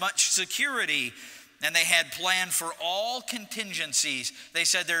provided as much security. And they had planned for all contingencies. They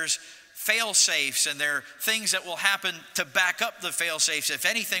said there's fail-safes, and there are things that will happen to back up the fail-safes if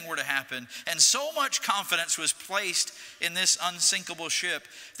anything were to happen. And so much confidence was placed in this unsinkable ship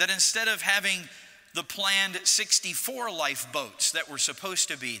that instead of having the planned 64 lifeboats that were supposed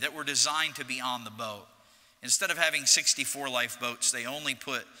to be, that were designed to be on the boat, instead of having 64 lifeboats, they only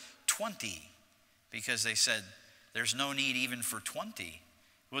put 20 because they said there's no need even for 20.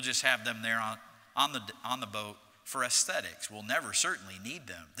 We'll just have them there on the boat for aesthetics. We'll never certainly need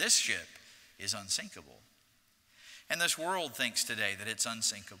them. This ship is unsinkable. And this world thinks today that it's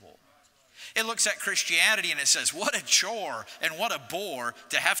unsinkable. It looks at Christianity and it says, what a chore and what a bore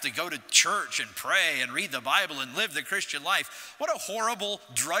to have to go to church and pray and read the Bible and live the Christian life. What a horrible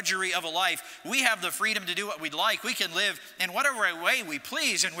drudgery of a life. We have the freedom to do what we'd like. We can live in whatever way we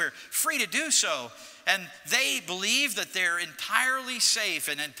please, and we're free to do so. And they believe that they're entirely safe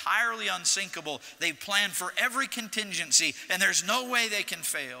and entirely unsinkable. They plan for every contingency, and there's no way they can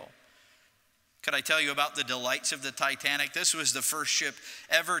fail. Could I tell you about the delights of the Titanic? This was the first ship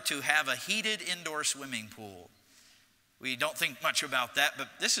ever to have a heated indoor swimming pool. We don't think much about that, but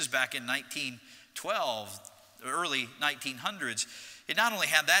this is back in 1912, the early 1900s. It not only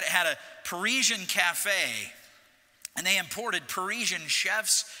had that, it had a Parisian cafe. And they imported Parisian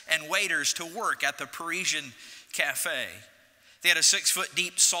chefs and waiters to work at the Parisian cafe. They had a 6-foot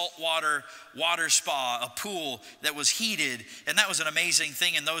deep saltwater water spa, a pool that was heated. And that was an amazing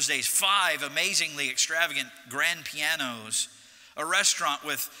thing in those days. 5 amazingly extravagant grand pianos. A restaurant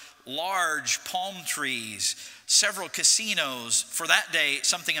with large palm trees. Several casinos. For that day,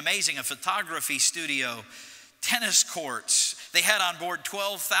 something amazing, a photography studio. Tennis courts. They had on board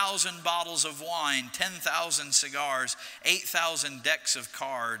 12,000 bottles of wine, 10,000 cigars, 8,000 decks of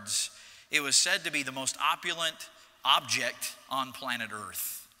cards. It was said to be the most opulent object on planet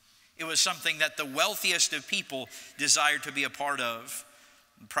Earth. It was something that the wealthiest of people desired to be a part of.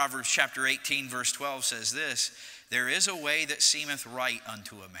 Proverbs chapter 18 verse 12 says this: there is a way that seemeth right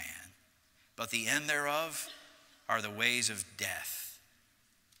unto a man, but the end thereof are the ways of death.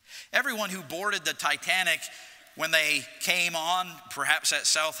 Everyone who boarded the Titanic when they came on, perhaps at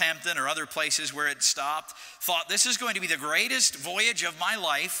Southampton or other places where it stopped, thought this is going to be the greatest voyage of my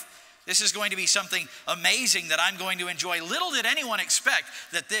life. This is going to be something amazing that I'm going to enjoy. Little did anyone expect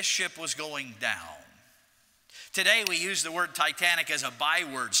that this ship was going down. Today we use the word Titanic as a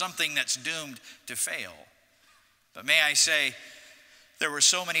byword, something that's doomed to fail. But may I say, there were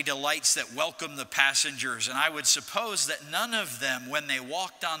so many delights that welcomed the passengers, and I would suppose that none of them, when they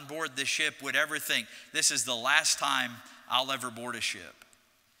walked on board the ship, would ever think, this is the last time I'll ever board a ship.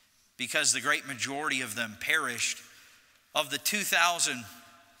 Because the great majority of them perished. Of the 2,000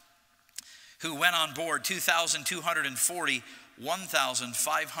 who went on board, 2,240,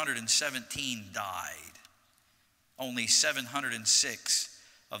 1,517 died. Only 706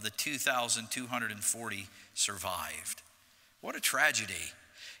 of the 2,240 survived. What a tragedy.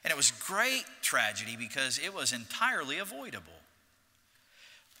 And it was great tragedy because it was entirely avoidable.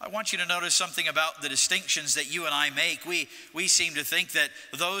 I want you to notice something about the distinctions that you and I make. We seem to think that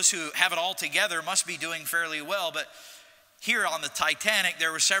those who have it all together must be doing fairly well, but here on the Titanic,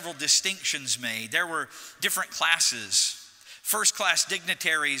 there were several distinctions made. There were different classes. First class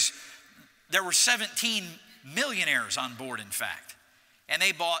dignitaries, there were 17 millionaires on board, in fact. And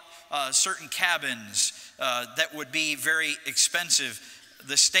they bought certain cabins that would be very expensive.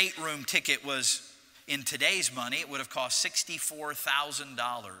 The stateroom ticket was, in today's money, it would have cost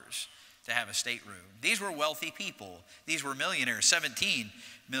 $64,000 to have a stateroom. These were wealthy people. These were millionaires, 17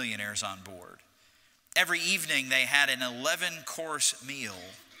 millionaires on board. Every evening they had an 11-course meal.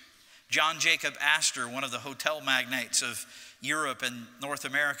 John Jacob Astor, one of the hotel magnates of Europe and North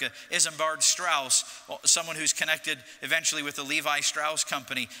America, Isambard Strauss, someone who's connected eventually with the Levi Strauss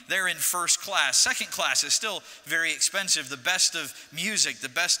Company, they're in first class. Second class is still very expensive. The best of music, the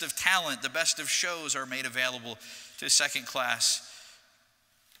best of talent, the best of shows are made available to second class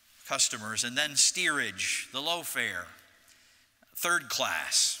customers. And then steerage, the low fare, third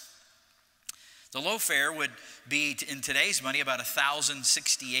class. The low fare would be, in today's money, about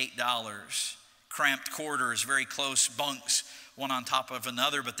 $1,068. Cramped quarters, very close bunks, one on top of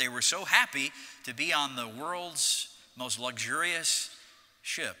another, but they were so happy to be on the world's most luxurious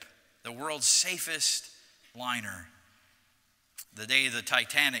ship, the world's safest liner. The day the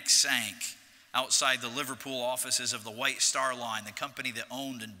Titanic sank, outside the Liverpool offices of the White Star Line, the company that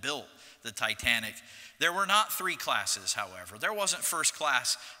owned and built the Titanic, there were not three classes, however. There wasn't first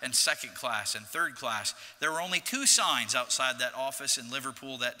class and second class and third class. There were only two signs outside that office in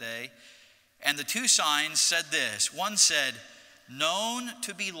Liverpool that day. And the two signs said this. One said, known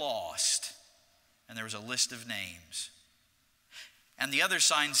to be lost. And there was a list of names. And the other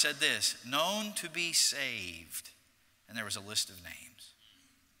sign said this, known to be saved. And there was a list of names.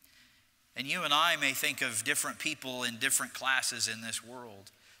 And you and I may think of different people in different classes in this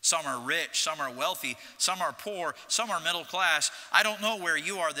world. Some are rich, some are wealthy, some are poor, some are middle class. I don't know where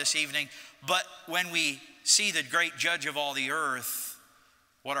you are this evening, but when we see the great judge of all the earth,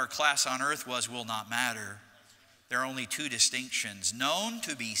 what our class on earth was will not matter. There are only two distinctions, known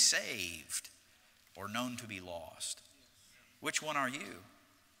to be saved or known to be lost. Which one are you?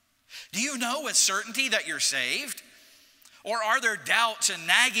 Do you know with certainty that you're saved? Or are there doubts and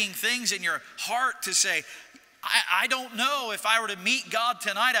nagging things in your heart to say, I don't know if I were to meet God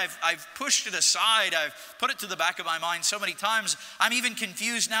tonight. I've pushed it aside. I've put it to the back of my mind so many times. I'm even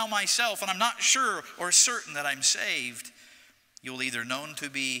confused now myself, and I'm not sure or certain that I'm saved. You'll either known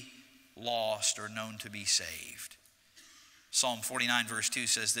to be lost or known to be saved. Psalm 49 verse 2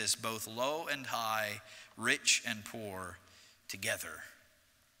 says this, both low and high, rich and poor together.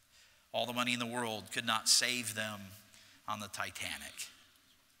 All the money in the world could not save them on the Titanic.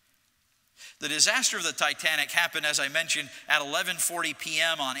 The disaster of the Titanic happened, as I mentioned, at 11:40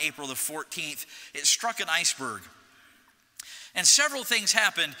 p.m. on April the 14th. It struck an iceberg. And several things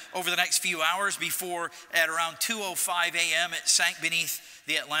happened over the next few hours before, at around 2:05 a.m., it sank beneath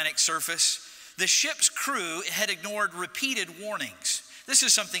the Atlantic surface. The ship's crew had ignored repeated warnings. This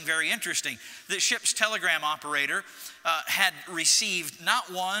is something very interesting. The ship's telegram operator had received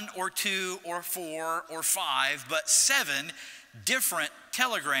not one or two or four or five, but 7 different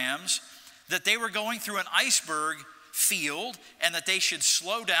telegrams that they were going through an iceberg field and that they should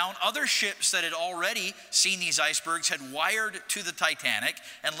slow down. Other ships that had already seen these icebergs had wired to the Titanic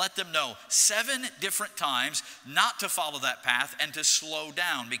and let them know 7 different times not to follow that path and to slow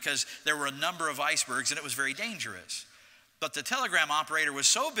down because there were a number of icebergs and it was very dangerous. But the telegram operator was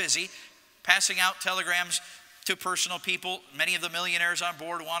so busy passing out telegrams to personal people. Many of the millionaires on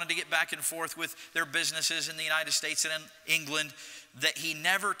board wanted to get back and forth with their businesses in the United States and in England, that he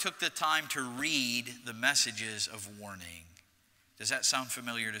never took the time to read the messages of warning. Does that sound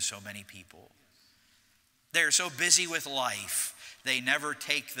familiar to so many people? They're so busy with life, they never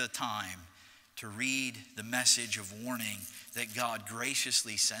take the time to read the message of warning that God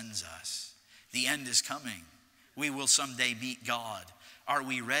graciously sends us. The end is coming. We will someday meet God. Are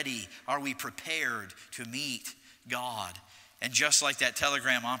we ready? Are we prepared to meet God? And just like that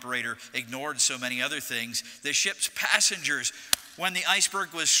telegram operator ignored so many other things, the ship's passengers, when the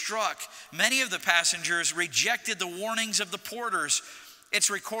iceberg was struck, many of the passengers rejected the warnings of the porters. It's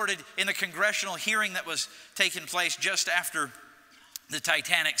recorded in the congressional hearing that was taking place just after the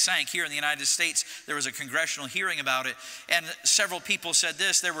Titanic sank. Here in the United States, there was a congressional hearing about it, and several people said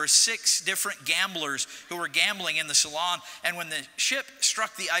this: there were 6 different gamblers who were gambling in the salon, and when the ship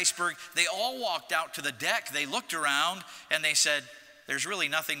struck the iceberg, they all walked out to the deck. They looked around and they said, "There's really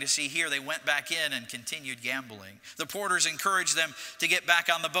nothing to see here." They went back in and continued gambling. The porters encouraged them to get back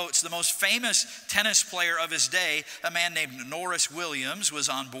on the boats. The most famous tennis player of his day, a man named Norris Williams, was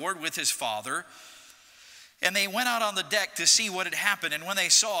on board with his father. And they went out on the deck to see what had happened. And when they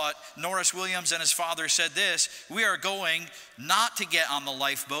saw it, Norris Williams and his father said this: "We are going not to get on the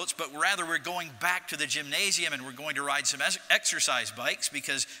lifeboats, but rather we're going back to the gymnasium and we're going to ride some exercise bikes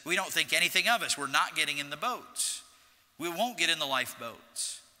because we don't think anything of us. We're not getting in the boats. We won't get in the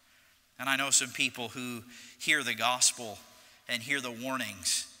lifeboats." And I know some people who hear the gospel and hear the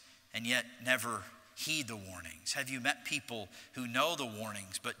warnings and yet never heed the warnings. Have you met people who know the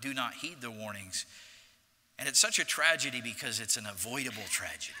warnings but do not heed the warnings? And it's such a tragedy because it's an avoidable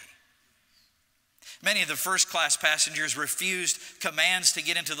tragedy. Many of the first-class passengers refused commands to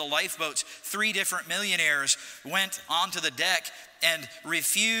get into the lifeboats. 3 different millionaires went onto the deck and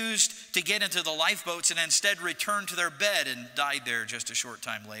refused to get into the lifeboats and instead returned to their bed and died there just a short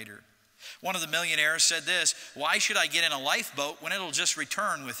time later. One of the millionaires said this: "Why should I get in a lifeboat when it'll just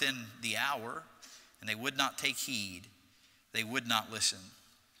return within the hour?" And they would not take heed. They would not listen.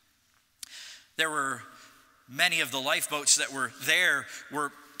 There were many of the lifeboats that were there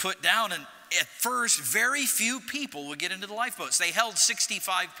were put down, and at first very few people would get into the lifeboats. They held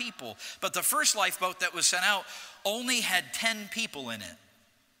 65 people, but the first lifeboat that was sent out only had 10 people in it.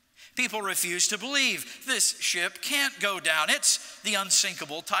 People refused to believe this ship can't go down. It's the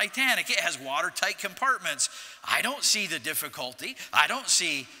unsinkable Titanic. It has watertight compartments. I don't see the difficulty. I don't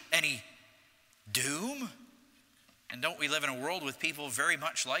see any doom. And don't we live in a world with people very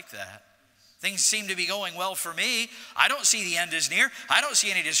much like that? Things seem to be going well for me. I don't see the end is near. I don't see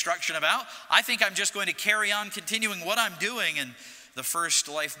any destruction about. I think I'm just going to carry on continuing what I'm doing. And the first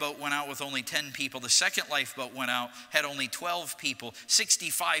lifeboat went out with only 10 people. The second lifeboat went out, had only 12 people.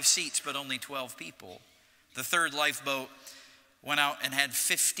 65 seats, but only 12 people. The third lifeboat went out and had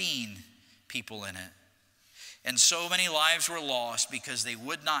 15 people in it. And so many lives were lost because they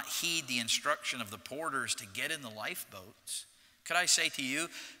would not heed the instruction of the porters to get in the lifeboats. Could I say to you,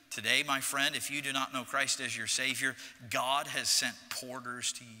 today, my friend, if you do not know Christ as your Savior, God has sent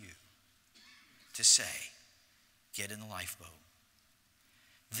porters to you to say, get in the lifeboat.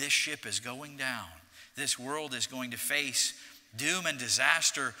 This ship is going down. This world is going to face doom and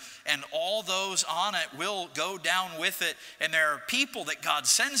disaster, and all those on it will go down with it. And there are people that God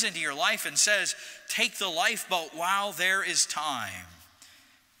sends into your life and says, take the lifeboat while there is time.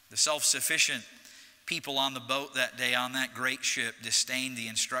 The self-sufficient people on the boat that day on that great ship disdained the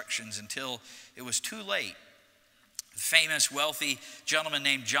instructions until it was too late. A famous wealthy gentleman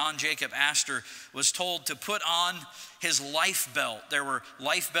named John Jacob Astor was told to put on his life belt. There were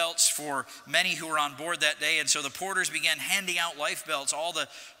life belts for many who were on board that day, and so the porters began handing out life belts. All the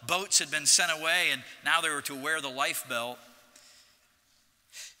boats had been sent away, and now they were to wear the life belt.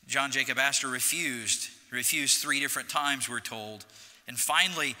 John Jacob Astor refused 3 different times, we're told. And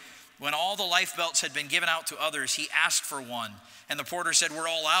finally, when all the life belts had been given out to others, he asked for one. And the porter said, "We're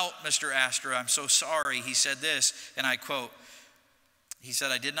all out, Mr. Astor. I'm so sorry." He said this, and I quote, he said,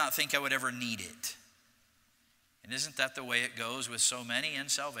 "I did not think I would ever need it." And isn't that the way it goes with so many in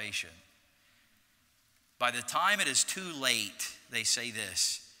salvation? By the time it is too late, they say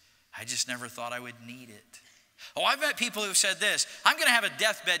this, "I just never thought I would need it." Oh, I've met people who've said this, "I'm going to have a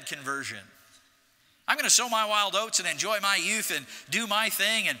deathbed conversion. I'm going to sow my wild oats and enjoy my youth and do my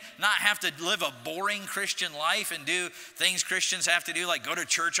thing and not have to live a boring Christian life and do things Christians have to do, like go to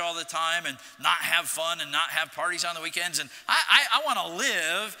church all the time and not have fun and not have parties on the weekends. And I want to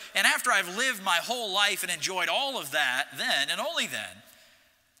live, and after I've lived my whole life and enjoyed all of that, then and only then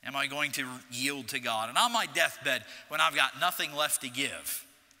am I going to yield to God. And on my deathbed, when I've got nothing left to give,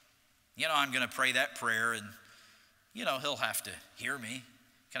 I'm going to pray that prayer, and He'll have to hear me.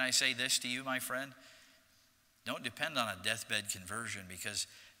 Can I say this to you, my friend? Don't depend on a deathbed conversion, because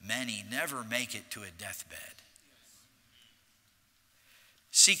many never make it to a deathbed.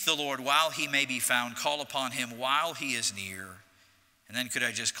 Seek the Lord while he may be found. Call upon him while he is near. And then could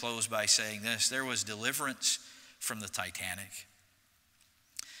I just close by saying this? There was deliverance from the Titanic.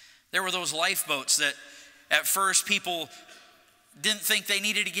 There were those lifeboats that at first people didn't think they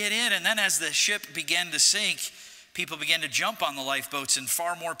needed to get in. And then as the ship began to sink, people began to jump on the lifeboats, and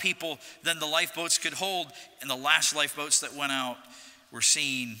far more people than the lifeboats could hold. And the last lifeboats that went out were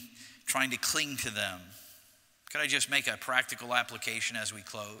seen trying to cling to them. Could I just make a practical application as we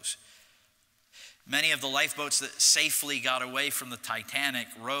close? Many of the lifeboats that safely got away from the Titanic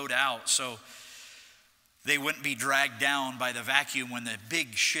rowed out so they wouldn't be dragged down by the vacuum when the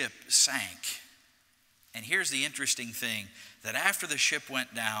big ship sank. And here's the interesting thing, that after the ship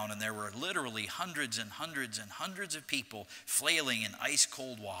went down and there were literally hundreds and hundreds and hundreds of people flailing in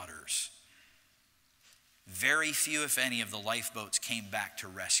ice-cold waters, very few, if any, of the lifeboats came back to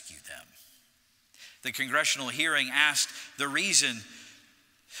rescue them. The congressional hearing asked the reason.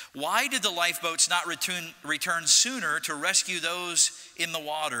 Why did the lifeboats not return sooner to rescue those in the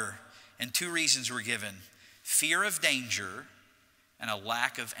water? And two reasons were given: fear of danger and a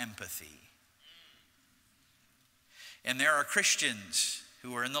lack of empathy. And there are Christians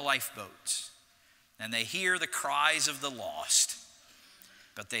who are in the lifeboats, and they hear the cries of the lost,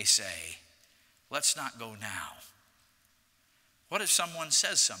 but they say, let's not go now. What if someone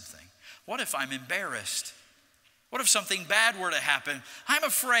says something? What if I'm embarrassed? What if something bad were to happen? I'm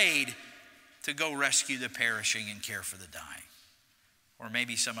afraid to go rescue the perishing and care for the dying. Or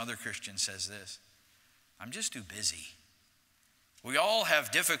maybe some other Christian says this: I'm just too busy. We all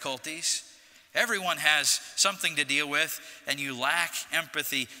have difficulties. Everyone has something to deal with, and you lack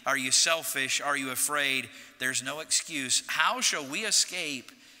empathy. Are you selfish? Are you afraid? There's no excuse. How shall we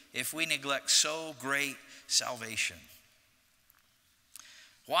escape if we neglect so great salvation?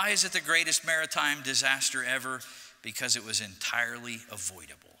 Why is it the greatest maritime disaster ever? Because it was entirely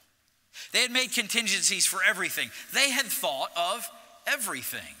avoidable. They had made contingencies for everything. They had thought of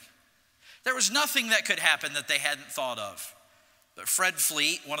everything. There was nothing that could happen that they hadn't thought of. But Fred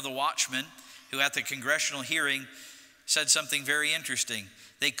Fleet, one of the watchmen, who at the congressional hearing said something very interesting.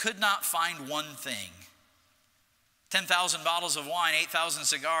 They could not find one thing. 10,000 bottles of wine, 8,000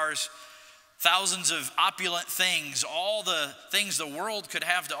 cigars, thousands of opulent things, all the things the world could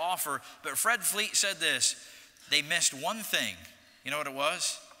have to offer. But Fred Fleet said this: they missed one thing. You know what it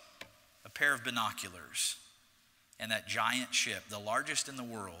was? A pair of binoculars. And that giant ship, the largest in the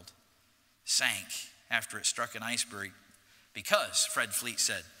world, sank after it struck an iceberg because, Fred Fleet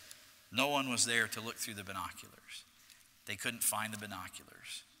said, no one was there to look through the binoculars. They couldn't find the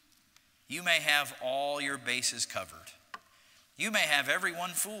binoculars. You may have all your bases covered. You may have everyone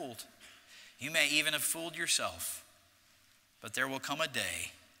fooled. You may even have fooled yourself. But there will come a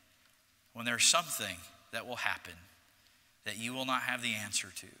day when there's something that will happen that you will not have the answer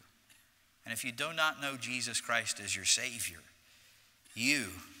to. And if you do not know Jesus Christ as your Savior, you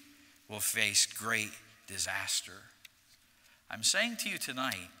will face great disaster. I'm saying to you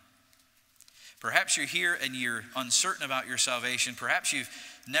tonight, perhaps you're here and you're uncertain about your salvation. Perhaps you've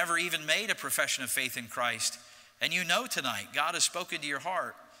never even made a profession of faith in Christ. And you know tonight God has spoken to your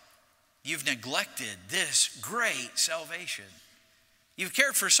heart. You've neglected this great salvation. You've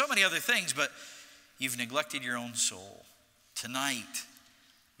cared for so many other things, but you've neglected your own soul. Tonight,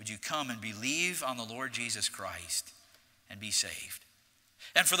 would you come and believe on the Lord Jesus Christ and be saved?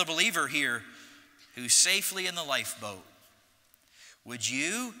 And for the believer here who's safely in the lifeboat, would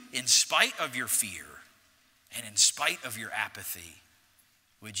you, in spite of your fear and in spite of your apathy,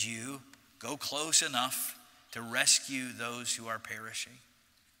 would you go close enough to rescue those who are perishing?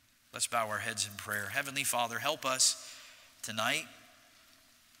 Let's bow our heads in prayer. Heavenly Father, help us tonight.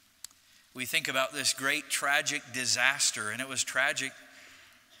 We think about this great tragic disaster, and it was tragic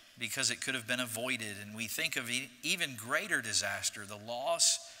because it could have been avoided. And we think of even greater disaster, the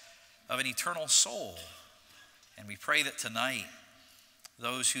loss of an eternal soul. And we pray that tonight,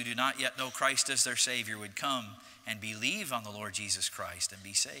 those who do not yet know Christ as their Savior would come and believe on the Lord Jesus Christ and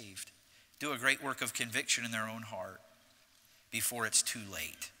be saved. Do a great work of conviction in their own heart before it's too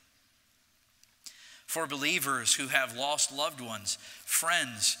late. For believers who have lost loved ones,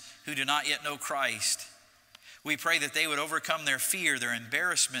 friends who do not yet know Christ, we pray that they would overcome their fear, their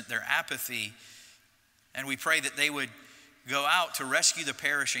embarrassment, their apathy, and we pray that they would go out to rescue the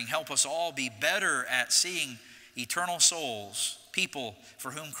perishing. Help us all be better at seeing eternal souls, people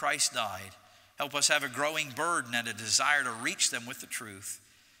for whom Christ died. Help us have a growing burden and a desire to reach them with the truth.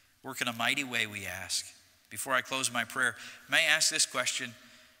 Work in a mighty way, we ask. Before I close my prayer, may I ask this question?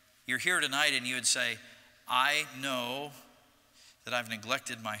 You're here tonight and you would say, I know that I've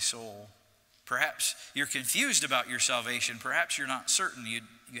neglected my soul. Perhaps you're confused about your salvation. Perhaps you're not certain. You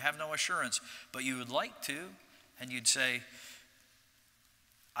have no assurance, but you would like to. And you'd say,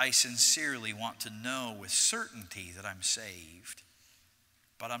 I sincerely want to know with certainty that I'm saved.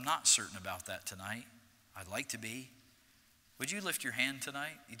 But I'm not certain about that tonight. I'd like to be. Would you lift your hand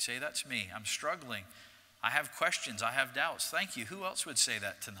tonight? You'd say, that's me. I'm struggling. I have questions. I have doubts. Thank you. Who else would say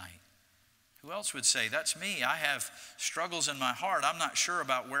that tonight? Who else would say, that's me. I have struggles in my heart. I'm not sure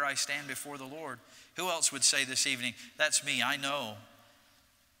about where I stand before the Lord. Who else would say this evening, that's me. I know.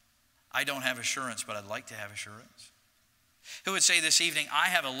 I don't have assurance, but I'd like to have assurance. Who would say this evening, I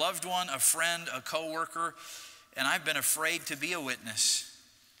have a loved one, a friend, a co-worker, and I've been afraid to be a witness.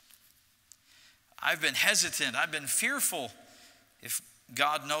 I've been hesitant. I've been fearful. If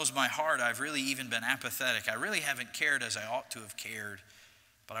God knows my heart, I've really even been apathetic. I really haven't cared as I ought to have cared.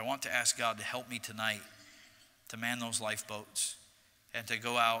 But I want to ask God to help me tonight to man those lifeboats and to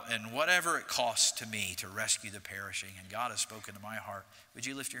go out and whatever it costs to me to rescue the perishing. And God has spoken to my heart. Would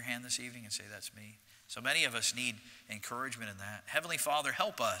you lift your hand this evening and say, that's me? So many of us need encouragement in that. Heavenly Father,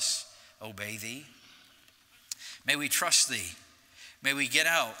 help us obey Thee. May we trust Thee. May we get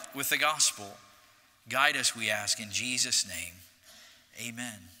out with the gospel. Guide us, we ask, in Jesus' name.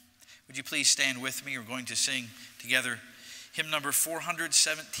 Amen. Would you please stand with me? We're going to sing together hymn number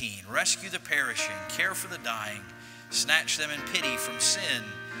 417. Rescue the perishing, care for the dying, snatch them in pity from sin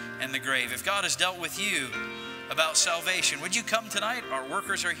and the grave. If God has dealt with you about salvation, would you come tonight? Our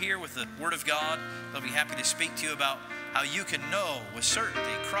workers are here with the Word of God. They'll be happy to speak to you about how you can know with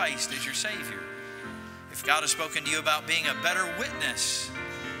certainty Christ is your Savior. If God has spoken to you about being a better witness,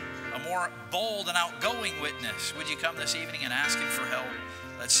 a more bold and outgoing witness, would you come this evening and ask Him for help?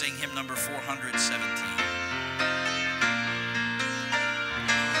 Let's sing hymn number 417.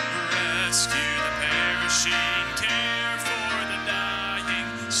 Rescue the perishing, care for the dying,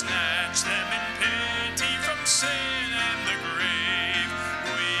 snatch them in pity from sin and the grave.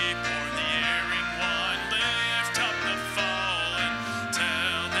 Weep o'er the erring one, lift up the fallen,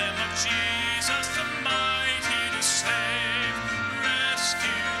 tell them of Jesus the mighty to save.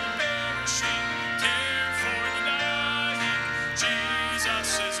 Rescue the perishing, care for the dying,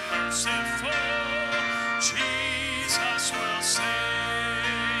 Jesus is merciful, Jesus will save.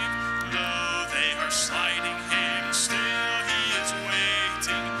 Sliding him, still he is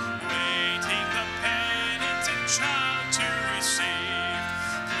waiting, waiting the penitent child to receive.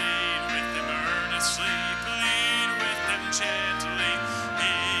 Plead with them earnestly, plead with them gently.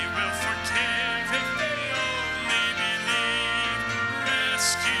 He will forgive if they only believe.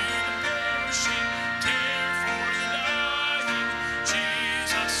 Rescue the perishing, care for the dying.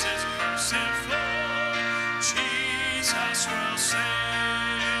 Jesus is merciful, Jesus will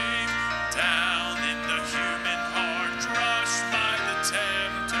save. Down human heart crushed by the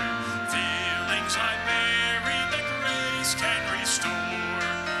tempter, feelings I bury the grace can restore.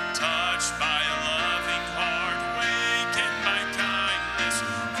 Touched by a loving heart, wakened by kindness,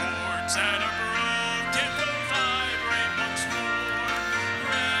 chords that are broken will vibrate once more.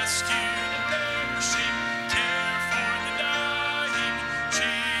 Rescue the perishing, care for the dying.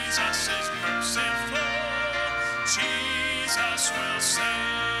 Jesus is merciful, Jesus will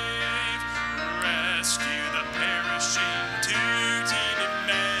save. Rescue the perishing, duty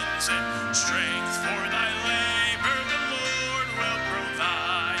demands it. Strength for thy labor the Lord will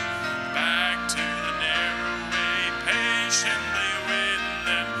provide. Back to the narrow way, patiently win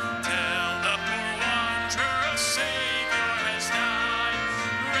them. Tell the poor wanderer a Savior has died.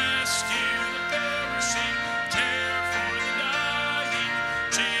 Rescue the perishing, care for the dying.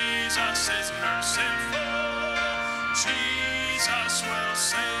 Jesus is merciful, Jesus will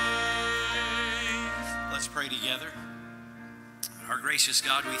save. Let's pray together. Our gracious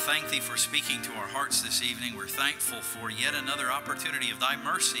God, we thank Thee for speaking to our hearts this evening. We're thankful for yet another opportunity of Thy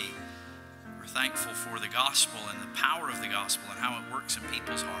mercy. We're thankful for the gospel and the power of the gospel and how it works in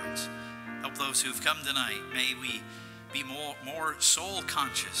people's hearts. Help those who've come tonight. May we be more soul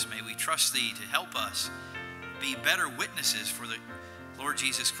conscious. May we trust Thee to help us be better witnesses for the Lord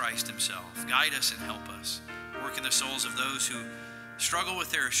Jesus Christ Himself. Guide us and help us. Work in the souls of those who struggle with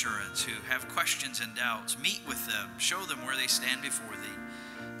their assurance, who have questions and doubts. Meet with them. Show them where they stand before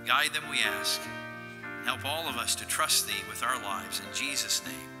Thee. Guide them, we ask. Help all of us to trust Thee with our lives. In Jesus'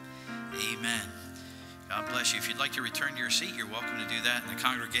 name, amen. God bless you. If you'd like to return to your seat, you're welcome to do that in the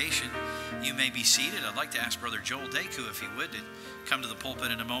congregation. You may be seated. I'd like to ask Brother Joel Deku, if he would, to come to the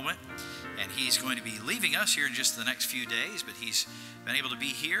pulpit in a moment. And he's going to be leaving us here in just the next few days, but he's been able to be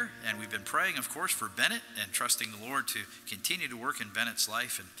here, and we've been praying, of course, for Bennett and trusting the Lord to continue to work in Bennett's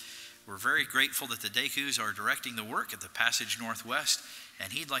life. And we're very grateful that the Dekus are directing the work at the Passage Northwest,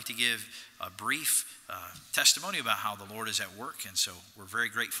 and he'd like to give a brief testimony about how the Lord is at work, and so we're very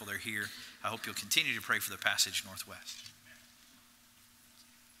grateful they're here. I hope you'll continue to pray for the Passage Northwest.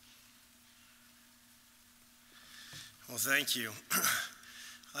 Well, thank you.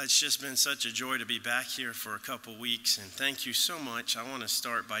 It's just been such a joy to be back here for a couple weeks, and thank you so much. I want to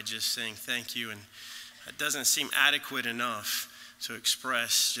start by just saying thank you, and it doesn't seem adequate enough to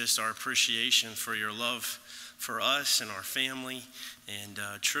express just our appreciation for your love for us and our family, and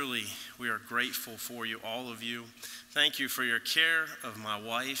truly we are grateful for you, all of you. Thank you for your care of my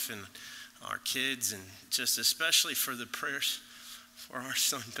wife and our kids, and just especially for the prayers for our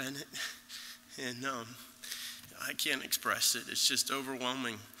son Bennett. And I can't express it. It's just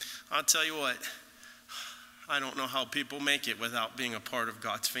overwhelming. I'll tell you what, I don't know how people make it without being a part of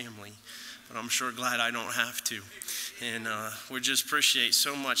God's family, but I'm sure glad I don't have to. And we just appreciate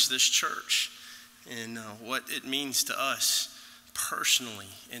so much this church and what it means to us personally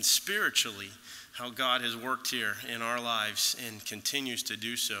and spiritually, how God has worked here in our lives and continues to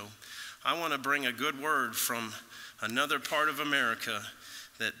do so. I want to bring a good word from another part of America,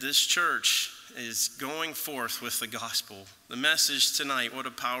 that this church is going forth with the gospel. The message tonight, what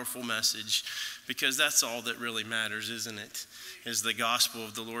a powerful message, because that's all that really matters, isn't it? Is the gospel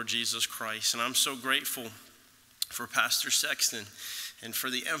of the Lord Jesus Christ. And I'm so grateful for Pastor Sexton and for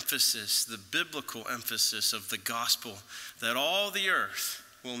the emphasis, the biblical emphasis of the gospel, that all the earth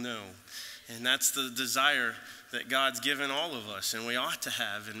will know. And that's the desire that God's given all of us, and we ought to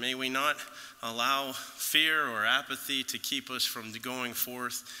have. And may we not allow fear or apathy to keep us from going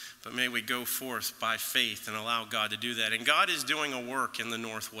forth, but may we go forth by faith and allow God to do that. And God is doing a work in the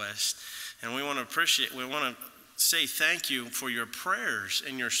Northwest, and we want to say thank you for your prayers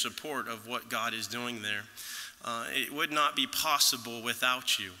and your support of what God is doing there. It would not be possible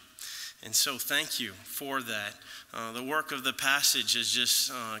without you. And so thank you for that. The work of the Passage is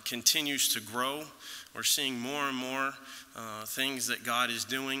just continues to grow. We're seeing more and more things that God is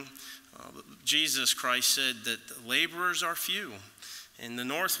doing. Jesus Christ said that the laborers are few. And the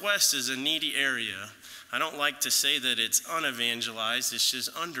Northwest is a needy area. I don't like to say that it's unevangelized, it's just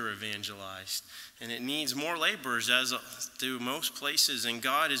under-evangelized. And it needs more laborers, as do most places. And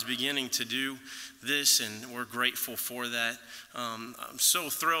God is beginning to do this, and we're grateful for that. I'm so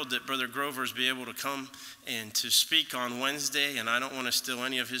thrilled that Brother Grover's be able to come and to speak on Wednesday. And I don't want to steal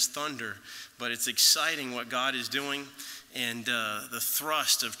any of his thunder, but it's exciting what God is doing. And the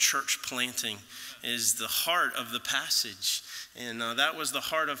thrust of church planting is the heart of the Passage. And that was the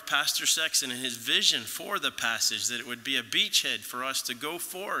heart of Pastor Sexton and his vision for the Passage, that it would be a beachhead for us to go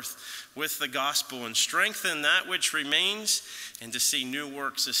forth with the gospel and strengthen that which remains, and to see new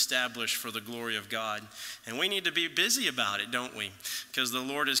works established for the glory of God. And we need to be busy about it, don't we? Because the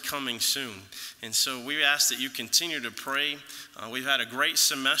Lord is coming soon. And so we ask that you continue to pray. We've had a great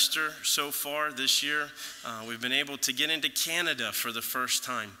semester so far this year. We've been able to get into Canada for the first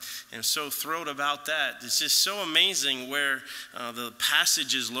time, and so thrilled about that. It's just so amazing where the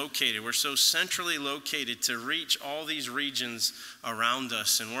Passage is located. We're so centrally located to reach all these regions around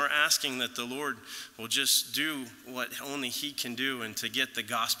us, and we're asking that the Lord will just do what only He can do, and to get the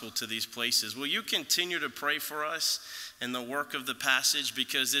gospel to these places. Will you continue to pray for us in the work of the Passage,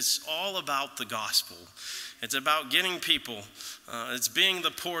 because it's all about the gospel. It's about getting people, it's being the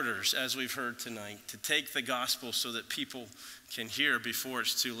porters, as we've heard tonight, to take the gospel so that people can hear before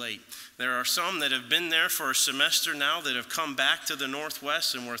it's too late. There are some that have been there for a semester now that have come back to the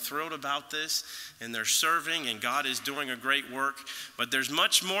Northwest, and we're thrilled about this, and they're serving, and God is doing a great work. But there's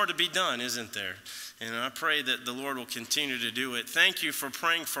much more to be done, isn't there? And I pray that the Lord will continue to do it. Thank you for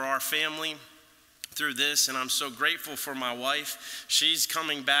praying for our family through this, and I'm so grateful for my wife. She's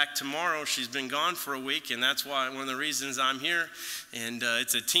coming back tomorrow. She's been gone for a week, and that's why one of the reasons I'm here. And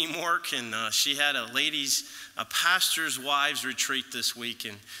it's a teamwork, and she had a pastor's wives retreat this week,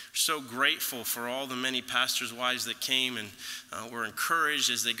 and so grateful for all the many pastors' wives that came, and were encouraged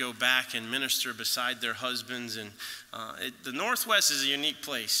as they go back and minister beside their husbands. And the Northwest is a unique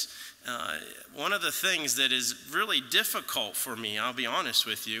place. One of the things that is really difficult for me, I'll be honest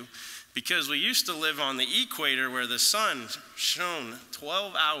with you, because we used to live on the equator where the sun shone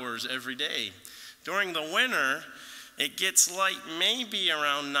 12 hours every day. During the winter, it gets light maybe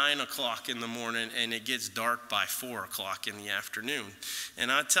around 9 o'clock in the morning, and it gets dark by 4 o'clock in the afternoon.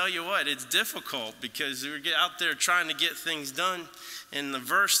 And I tell you what, it's difficult because we get out there trying to get things done. And the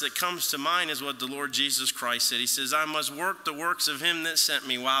verse that comes to mind is what the Lord Jesus Christ said. He says, I must work the works of him that sent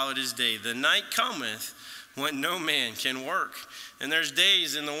me while it is day. The night cometh when no man can work. And there's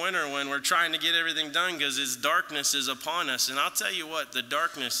days in the winter when we're trying to get everything done because its darkness is upon us. And I'll tell you what, the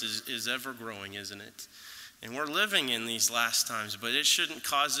darkness is ever growing, isn't it? And we're living in these last times, but it shouldn't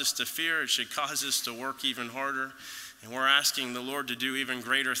cause us to fear. It should cause us to work even harder. And we're asking the Lord to do even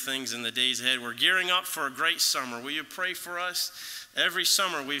greater things in the days ahead. We're gearing up for a great summer. Will you pray for us? Every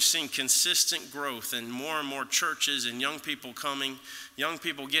summer we've seen consistent growth and more churches and young people coming, young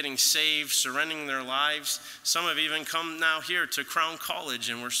people getting saved, surrendering their lives. Some have even come now here to Crown College,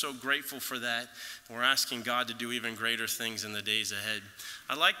 and we're so grateful for that. We're asking God to do even greater things in the days ahead.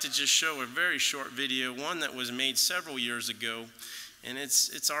 I'd like to just show a very short video, one that was made several years ago, and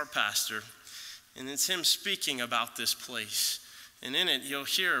it's our pastor, and it's him speaking about this place. And in it, you'll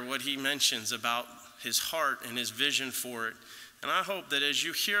hear what he mentions about his heart and his vision for it. And I hope that as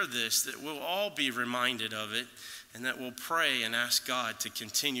you hear this, that we'll all be reminded of it, and that we'll pray and ask God to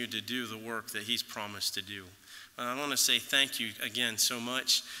continue to do the work that he's promised to do. But I want to say thank you again so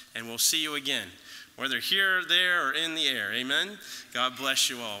much, and we'll see you again, whether here, there, or in the air. Amen? God bless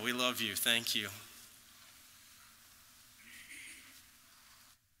you all. We love you. Thank you.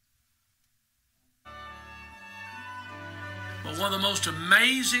 But one of the most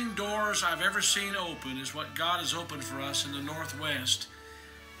amazing doors I've ever seen open is what God has opened for us in the Northwest,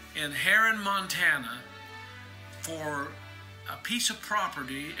 in Heron, Montana, for a piece of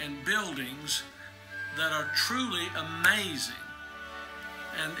property and buildings that are truly amazing.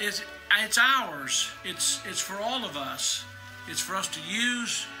 And it's ours. It's for all of us. It's for us to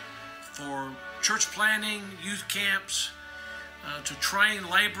use for church planting, youth camps, to train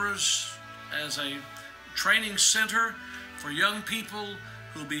laborers, as a training center for young people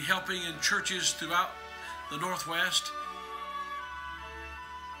who will be helping in churches throughout the Northwest.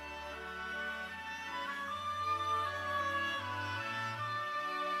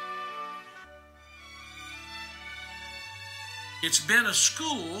 It's been a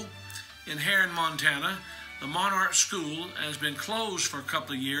school in Heron, Montana. The Monarch School has been closed for a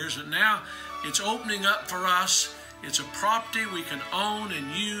couple of years, and now it's opening up for us. It's a property we can own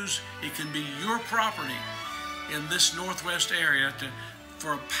and use. It can be your property in this Northwest area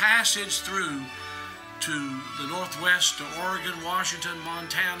for a passage through to the Northwest, to Oregon, Washington,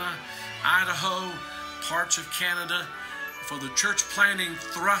 Montana, Idaho, parts of Canada, for the church planting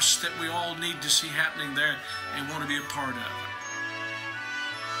thrust that we all need to see happening there and want to be a part of.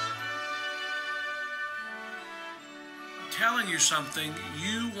 I'm telling you something,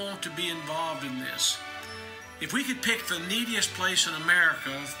 you want to be involved in this. If we could pick the neediest place in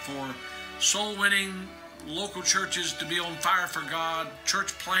America for soul winning, local churches to be on fire for God,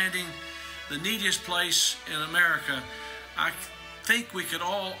 church planting, the neediest place in America, I think we could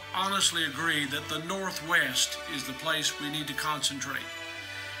all honestly agree that the Northwest is the place we need to concentrate.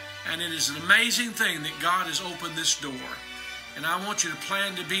 And it is an amazing thing that God has opened this door. And I want you to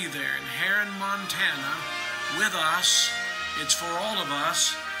plan to be there in Heron, Montana with us. It's for all of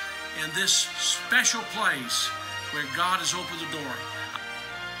us in this special place where God has opened the door.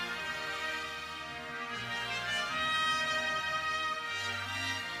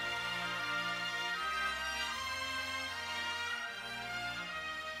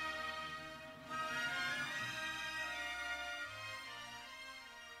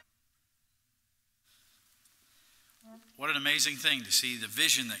 What an amazing thing to see the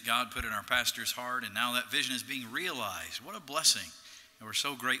vision that God put in our pastor's heart, and now that vision is being realized. What a blessing. And we're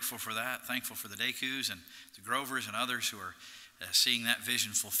so grateful for that, thankful for the Dekus and the Grovers and others who are seeing that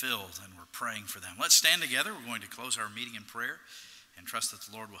vision fulfilled, and we're praying for them. Let's stand together. We're going to close our meeting in prayer and trust that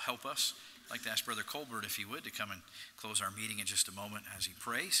the Lord will help us. I'd like to ask Brother Colbert, if he would, to come and close our meeting in just a moment as he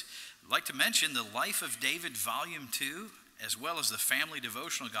prays. I'd like to mention the Life of David Volume 2, as well as the Family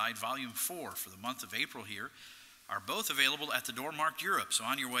Devotional Guide Volume 4 for the month of April here, are both available at the door marked Europe. So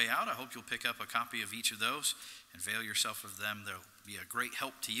on your way out, I hope you'll pick up a copy of each of those and avail yourself of them. They'll be a great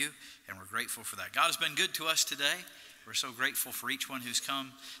help to you, and we're grateful for that. God has been good to us today. We're so grateful for each one who's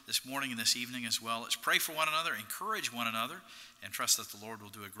come this morning and this evening as well. Let's pray for one another, encourage one another, and trust that the Lord will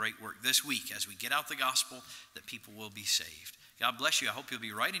do a great work this week as we get out the gospel, that people will be saved. God bless you. I hope you'll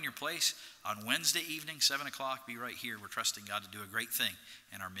be right in your place on Wednesday evening, 7 o'clock. Be right here. We're trusting God to do a great thing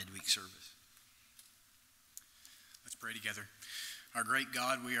in our midweek service. Let's pray together. Our great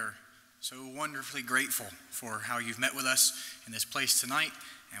God, we are so wonderfully grateful for how you've met with us in this place tonight,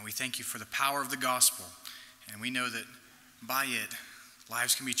 and we thank you for the power of the gospel. And we know that by it,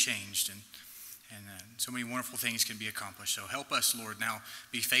 lives can be changed and so many wonderful things can be accomplished. So help us, Lord, now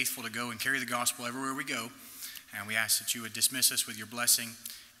be faithful to go and carry the gospel everywhere we go. And we ask that you would dismiss us with your blessing,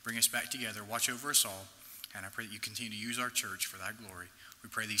 bring us back together, watch over us all. And I pray that you continue to use our church for thy glory. We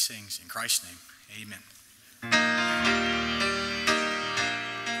pray these things in Christ's name. Amen.